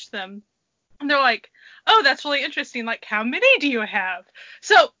and watch them. And they're like, oh, that's really interesting. Like, how many do you have?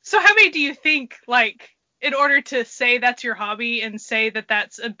 So how many do you think, like, in order to say that's your hobby and say that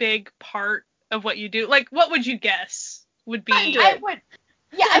that's a big part of what you do, like, what would you guess would be? I would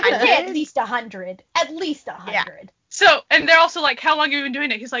say at least 100. At least 100. Yeah. So, and they're also like, how long have you been doing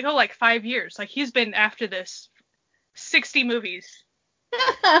it? He's like, oh, like 5 years. Like, he's been after this 60 movies.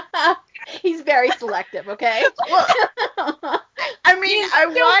 He's very selective, okay? I mean, I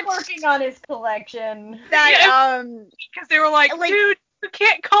watched working on his collection. That because they were like, dude, you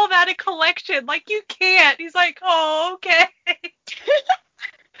can't call that a collection. Like, you can't. He's like, oh, okay.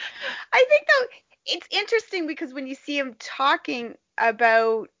 I think though it's interesting because when you see him talking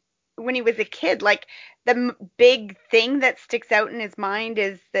about when he was a kid, like the big thing that sticks out in his mind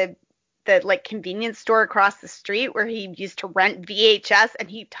is the like convenience store across the street where he used to rent VHS, and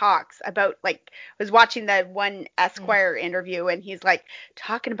he talks about, like, I was watching that one Esquire interview, and he's like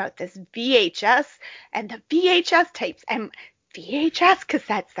talking about this VHS and the VHS tapes and VHS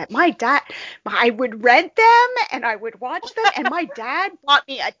cassettes that I would rent them and I would watch them, and my dad bought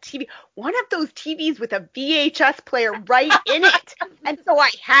me a TV, one of those TVs with a VHS player right in it, and so I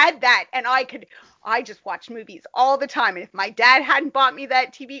had that, and I just watched movies all the time. And if my dad hadn't bought me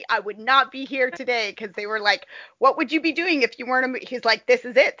that TV, I would not be here today, because they were like, what would you be doing if you weren't a movie? He's like, this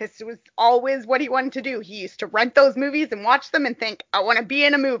is it. This was always what he wanted to do. He used to rent those movies and watch them and think, I want to be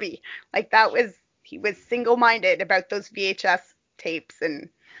in a movie. Like, he was single-minded about those VHS tapes, and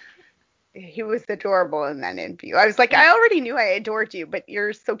he was adorable in that interview. I was like, I already knew I adored you, but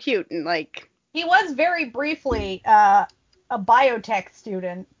you're so cute. And, like, he was very briefly a biotech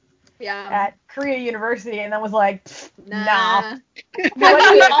student. at Korea University, and then was like, nah. You We want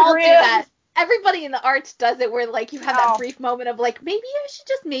to be all do Korea? that. Everybody in the arts does it, where like you have that Oh. brief moment of like, maybe I should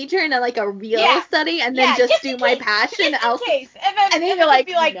just major in a real Yeah. study and Yeah, then just just do in my case, passion just else. in case. And then you're like,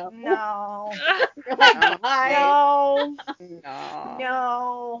 be like, no. no, You're like, No. bye. no,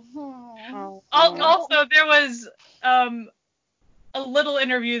 No. no. Oh. Also, there was a little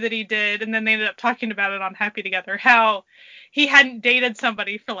interview that he did, and then they ended up talking about it on Happy Together, how he hadn't dated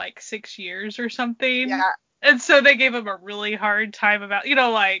somebody for like 6 years or something. Yeah. And so they gave him a really hard time about,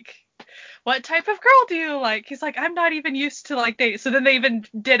 like, what type of girl do you like? He's like, I'm not even used to like dating. So then they even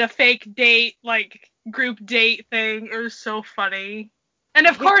did a fake date, like group date thing. It was so funny. And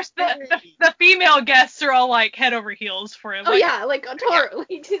of course, the female guests are all like head over heels for him. Oh like, yeah, like totally.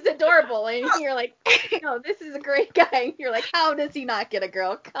 He's adorable, and you're like, no, this is a great guy. You're like, how does he not get a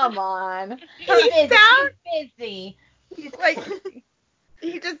girl? Come on. He's busy. He's like,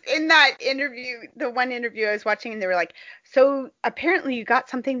 he just, in that interview, the one interview I was watching, and they were like, so apparently you got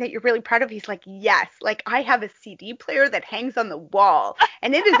something that you're really proud of. He's like, yes, like I have a CD player that hangs on the wall,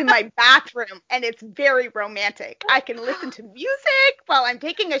 and it is in my bathroom, and it's very romantic. I can listen to music while I'm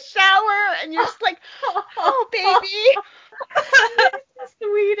taking a shower, and you're just like, oh, baby. That's the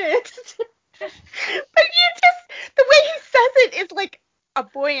sweetest. But the way he says it is like a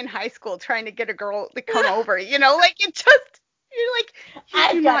boy in high school trying to get a girl to come over, like it just, you're like,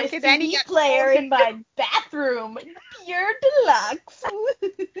 I've got a CD player in my bathroom. Pure deluxe.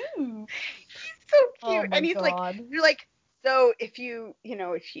 He's so cute. Oh my And he's God. like, you're like, so if you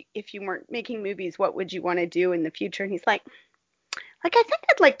weren't making movies, what would you want to do in the future? And he's like, I think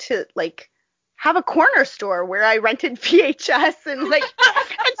I'd like to have a corner store where I rented VHS and and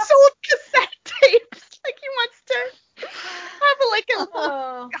sold cassette tapes. Like he wants to have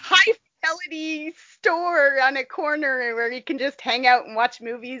a high fidelity store on a corner where you can just hang out and watch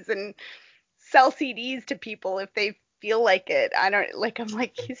movies and sell CDs to people if they feel like it. I'm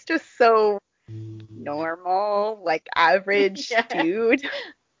like, he's just so normal, like average dude.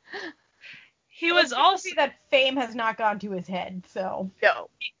 he was also that fame has not gone to his head, so. No.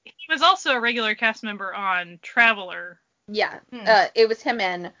 he was also a regular cast member on Traveler. Yeah, it was him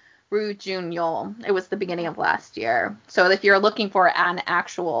and Roo Jun-yeol. It was the beginning of last year. So if you're looking for an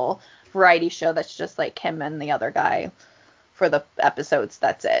actual variety show that's just like him and the other guy for the episodes,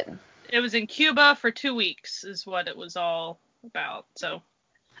 that's it. It was in Cuba for 2 weeks is what it was all about. So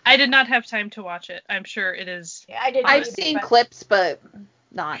I did not have time to watch it. I'm sure it is. Yeah, I didn't. I've seen clips, but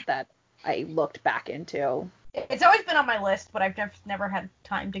not that I looked back into. It's always been on my list, but I've never had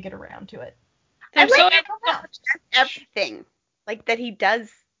time to get around to it. I like everything. Like that he does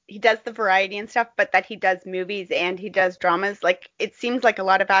the variety and stuff, but that he does movies and he does dramas. Like it seems like a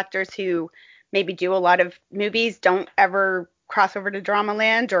lot of actors who maybe do a lot of movies don't ever cross over to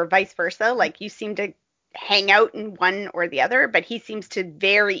Dramaland or vice versa. Like you seem to hang out in one or the other, but he seems to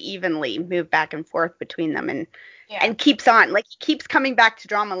very evenly move back and forth between them and keeps on. Like he keeps coming back to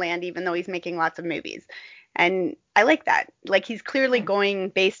Dramaland even though he's making lots of movies. And I like that. Like he's clearly going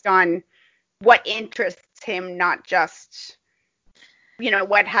based on what interests him, not just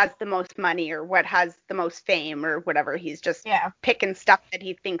what has the most money or what has the most fame or whatever. He's just picking stuff that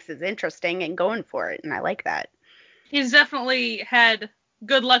he thinks is interesting and going for it, and I like that. He's definitely had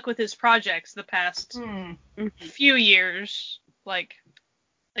good luck with his projects the past few years. Like,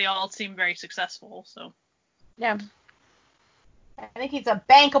 they all seem very successful, so. Yeah. I think he's a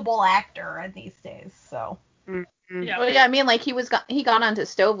bankable actor these days, so. Mm-hmm. Yeah. Well, yeah, I mean, like he got onto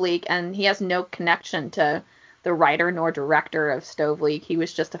Stove League and he has no connection to the writer nor director of Stove League. He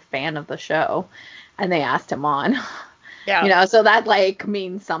was just a fan of the show, and they asked him on. Yeah. So that like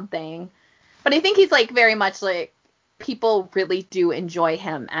means something. But I think he's like very much like people really do enjoy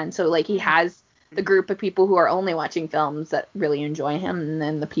him, and so like he has the group of people who are only watching films that really enjoy him, and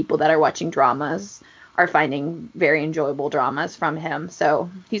then the people that are watching dramas are finding very enjoyable dramas from him. So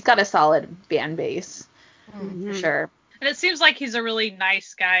he's got a solid fan base for sure. And it seems like he's a really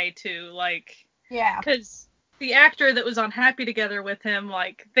nice guy too, like. Yeah. Because the actor that was on Happy Together with him,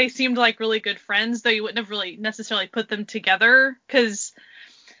 like, they seemed like really good friends, though you wouldn't have really necessarily put them together, because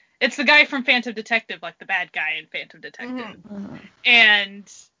it's the guy from Phantom Detective, like the bad guy in Phantom Detective.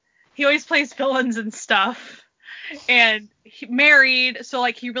 And he always plays villains and stuff. And he married, so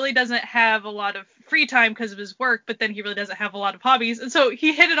like he really doesn't have a lot of free time because of his work, but then he really doesn't have a lot of hobbies. And so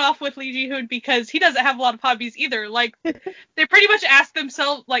he hit it off with Lee Ji-hoon because he doesn't have a lot of hobbies either. Like they pretty much asked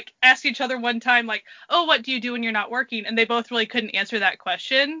each other one time, like, oh, what do you do when you're not working? And they both really couldn't answer that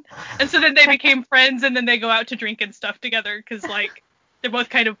question. And so then they became friends, and then they go out to drink and stuff together because like they're both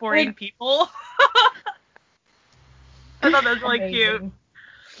kind of boring people. I thought that was really cute.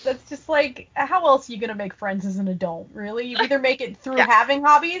 That's just like, how else are you gonna make friends as an adult? Really? You either make it through having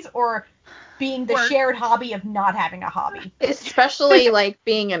hobbies or being the shared hobby of not having a hobby. Especially like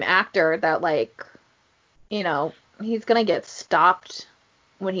being an actor that like, you know, he's gonna get stopped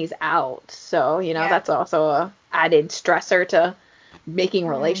when he's out. So, you know, that's also a added stressor to making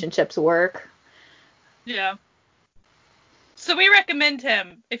relationships work. Yeah. So we recommend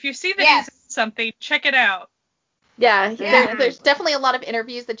him. If you see that he's in something, check it out. Yeah, there's definitely a lot of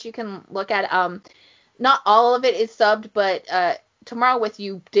interviews that you can look at. Not all of it is subbed, but Tomorrow With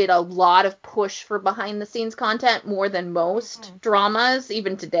You did a lot of push for behind the scenes content, more than most dramas,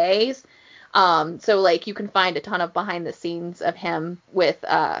 even today's. So like you can find a ton of behind the scenes of him with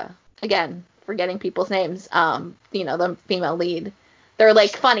again, forgetting people's names, you know, the female lead. They're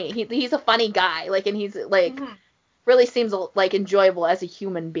like funny. He's a funny guy, like, and he's like really seems like enjoyable as a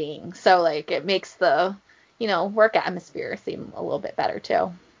human being. So like it makes the, you know, work atmosphere seem a little bit better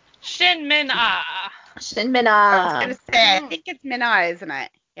too. Shin Min-ah. Shin Min-ah. I was gonna say, I think it's Min-ah, isn't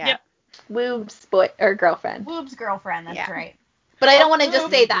it? Yeah. Yep. Woob's boy or girlfriend. Woob's girlfriend, that's right. But I don't want to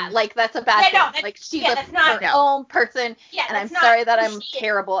just say that. Like, that's a bad thing. No, like, she's not her own person, and I'm sorry that I'm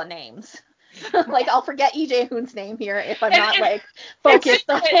terrible at names. Like, I'll forget EJ Hoon's name here if I'm not, like, focused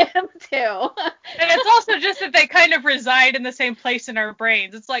on him, too. And it's also just that they kind of reside in the same place in our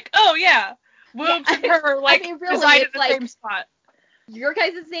brains. It's like, oh, yeah, Woobs and her, like, really, reside in the same spot. Your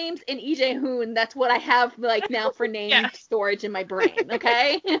guys' names and EJ Hoon, that's what I have, like, now for name storage in my brain,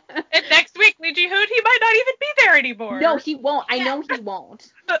 okay? And next week, Lee Ji-hoon, he might not even be there anymore. No, he won't. I know he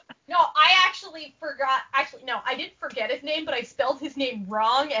won't. No, I actually forgot. Actually, no, I didn't forget his name, but I spelled his name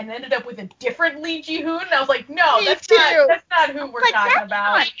wrong and ended up with a different Lee Ji-hoon. And I was like, no, that's not who we're talking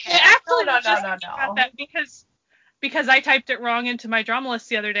about. Actually, no. About that because I typed it wrong into my drama list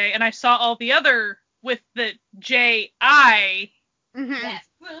the other day, and I saw all the other with the J-I. Yes.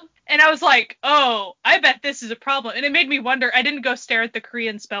 And I was like, oh, I bet this is a problem. And it made me wonder. I didn't go stare at the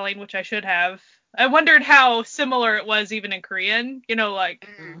Korean spelling, which I should have. I wondered how similar it was even in Korean. You know, like.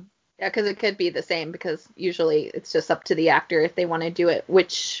 Yeah, because it could be the same, because usually it's just up to the actor if they want to do it,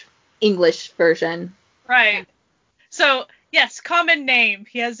 which English version. Right. So, yes, common name.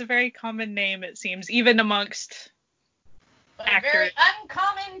 He has a very common name, it seems, even amongst actors. A very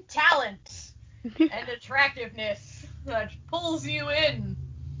uncommon talent and attractiveness that pulls you in.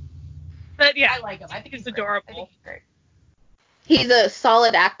 But yeah, I like him. I think he's adorable. I think he's great. He's a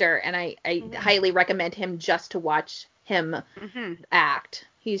solid actor, and I highly recommend him just to watch him act.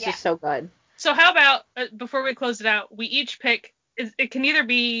 He's just so good. So how about, before we close it out, we each pick, it can either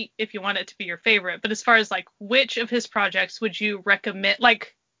be, if you want it to be your favorite, but as far as like, which of his projects would you recommend,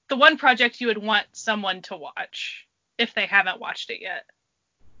 like, the one project you would want someone to watch, if they haven't watched it yet?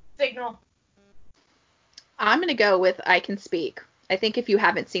 Signal. I'm going to go with I Can Speak. I think if you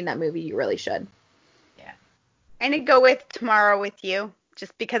haven't seen that movie, you really should. Yeah. I'm going to go with Tomorrow With You,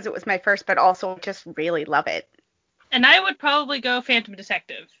 just because it was my first, but also just really love it. And I would probably go Phantom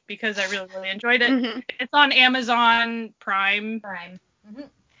Detective, because I really, really enjoyed it. It's on Amazon Prime.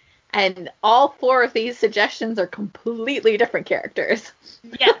 And all four of these suggestions are completely different characters.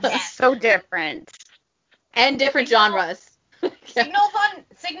 Yes. So different. And different genres. Signal's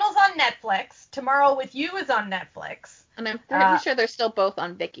on Netflix. Tomorrow With You is on Netflix. And I'm pretty sure they're still both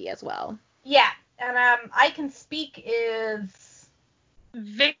on Viki as well. Yeah. And I Can Speak is...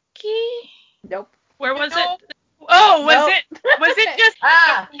 Viki? Nope. Where was it? Oh, was it just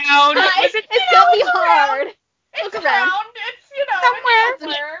around? Was it? It's gonna be hard. It's around. It's,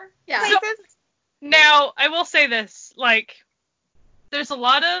 somewhere. Yeah. So, now, I will say this, like, there's a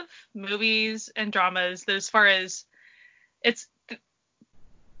lot of movies and dramas that, as far as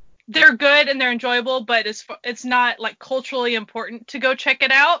they're good and they're enjoyable, but it's not like culturally important to go check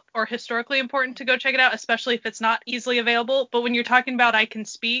it out, or historically important to go check it out, especially if it's not easily available. But when you're talking about I Can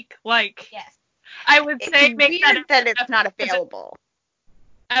Speak, like, yes. I would say make that it's not available.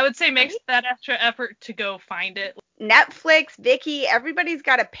 I would say make that extra effort to go find it. Netflix, Viki, everybody's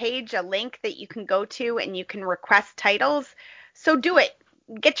got a page, a link that you can go to, and you can request titles. So do it.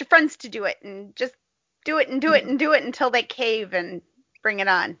 Get your friends to do it, and just do it and do it and do it until they cave and bring it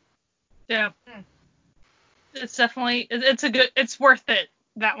on. Yeah. It's definitely, it's worth it.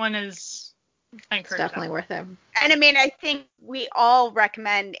 That one is, I encourage It's definitely worth it. And I mean, I think we all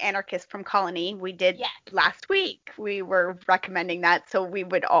recommend Anarchist from Colony. We did last week. We were recommending that, so we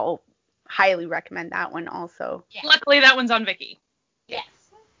would all highly recommend that one also. Yeah. Luckily, that one's on Viki. Yes.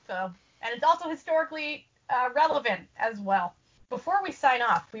 So, and it's also historically relevant as well. Before we sign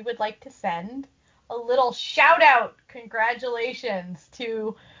off, we would like to send a little shout out, congratulations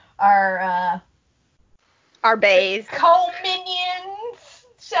to our bays, co-minions,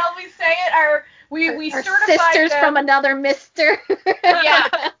 Shall we say it? We Our certified sisters them. from another mister. Yeah.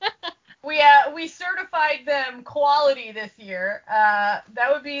 We certified them quality this year.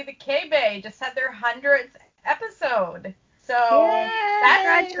 That would be the K-Bay. Just had their 100th episode. So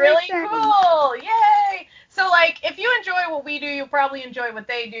that's really cool. Yay! So like, if you enjoy what we do, you'll probably enjoy what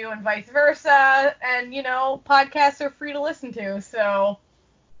they do, and vice versa. And podcasts are free to listen to. So.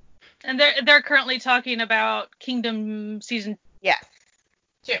 And they're currently talking about Kingdom season Yes.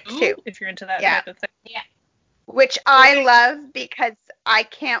 2. If you're into that type of thing. Yeah. Which I love because I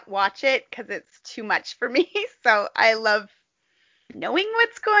can't watch it because it's too much for me. So I love knowing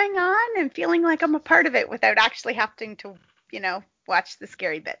what's going on and feeling like I'm a part of it without actually having to, watch the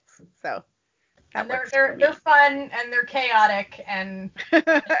scary bits. So that works for me. They're fun and they're chaotic and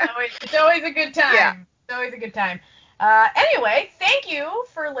it's always a good time. Yeah. It's always a good time. Anyway, thank you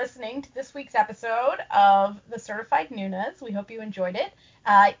for listening to this week's episode of The Certified Nunas. We hope you enjoyed it.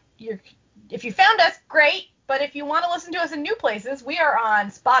 If you found us, great. But if you want to listen to us in new places, we are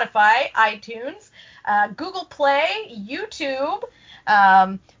on Spotify, iTunes, Google Play, YouTube,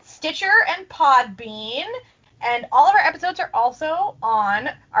 Stitcher, and Podbean. And all of our episodes are also on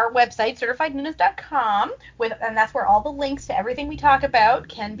our website, certifiednunas.com, and that's where all the links to everything we talk about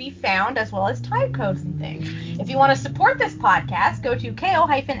can be found, as well as time codes and things. If you want to support this podcast, go to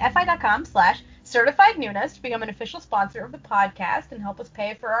ko-fi.com/certifiednunas to become an official sponsor of the podcast and help us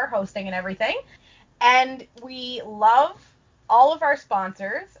pay for our hosting and everything. And we love all of our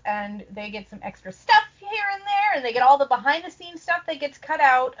sponsors, and they get some extra stuff here and there, and they get all the behind-the-scenes stuff that gets cut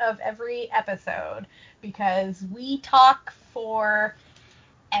out of every episode, because we talk forever.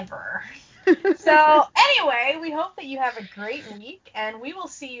 So, anyway, we hope that you have a great week, and we will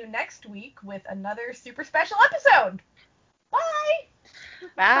see you next week with another super special episode. Bye!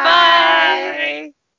 Bye!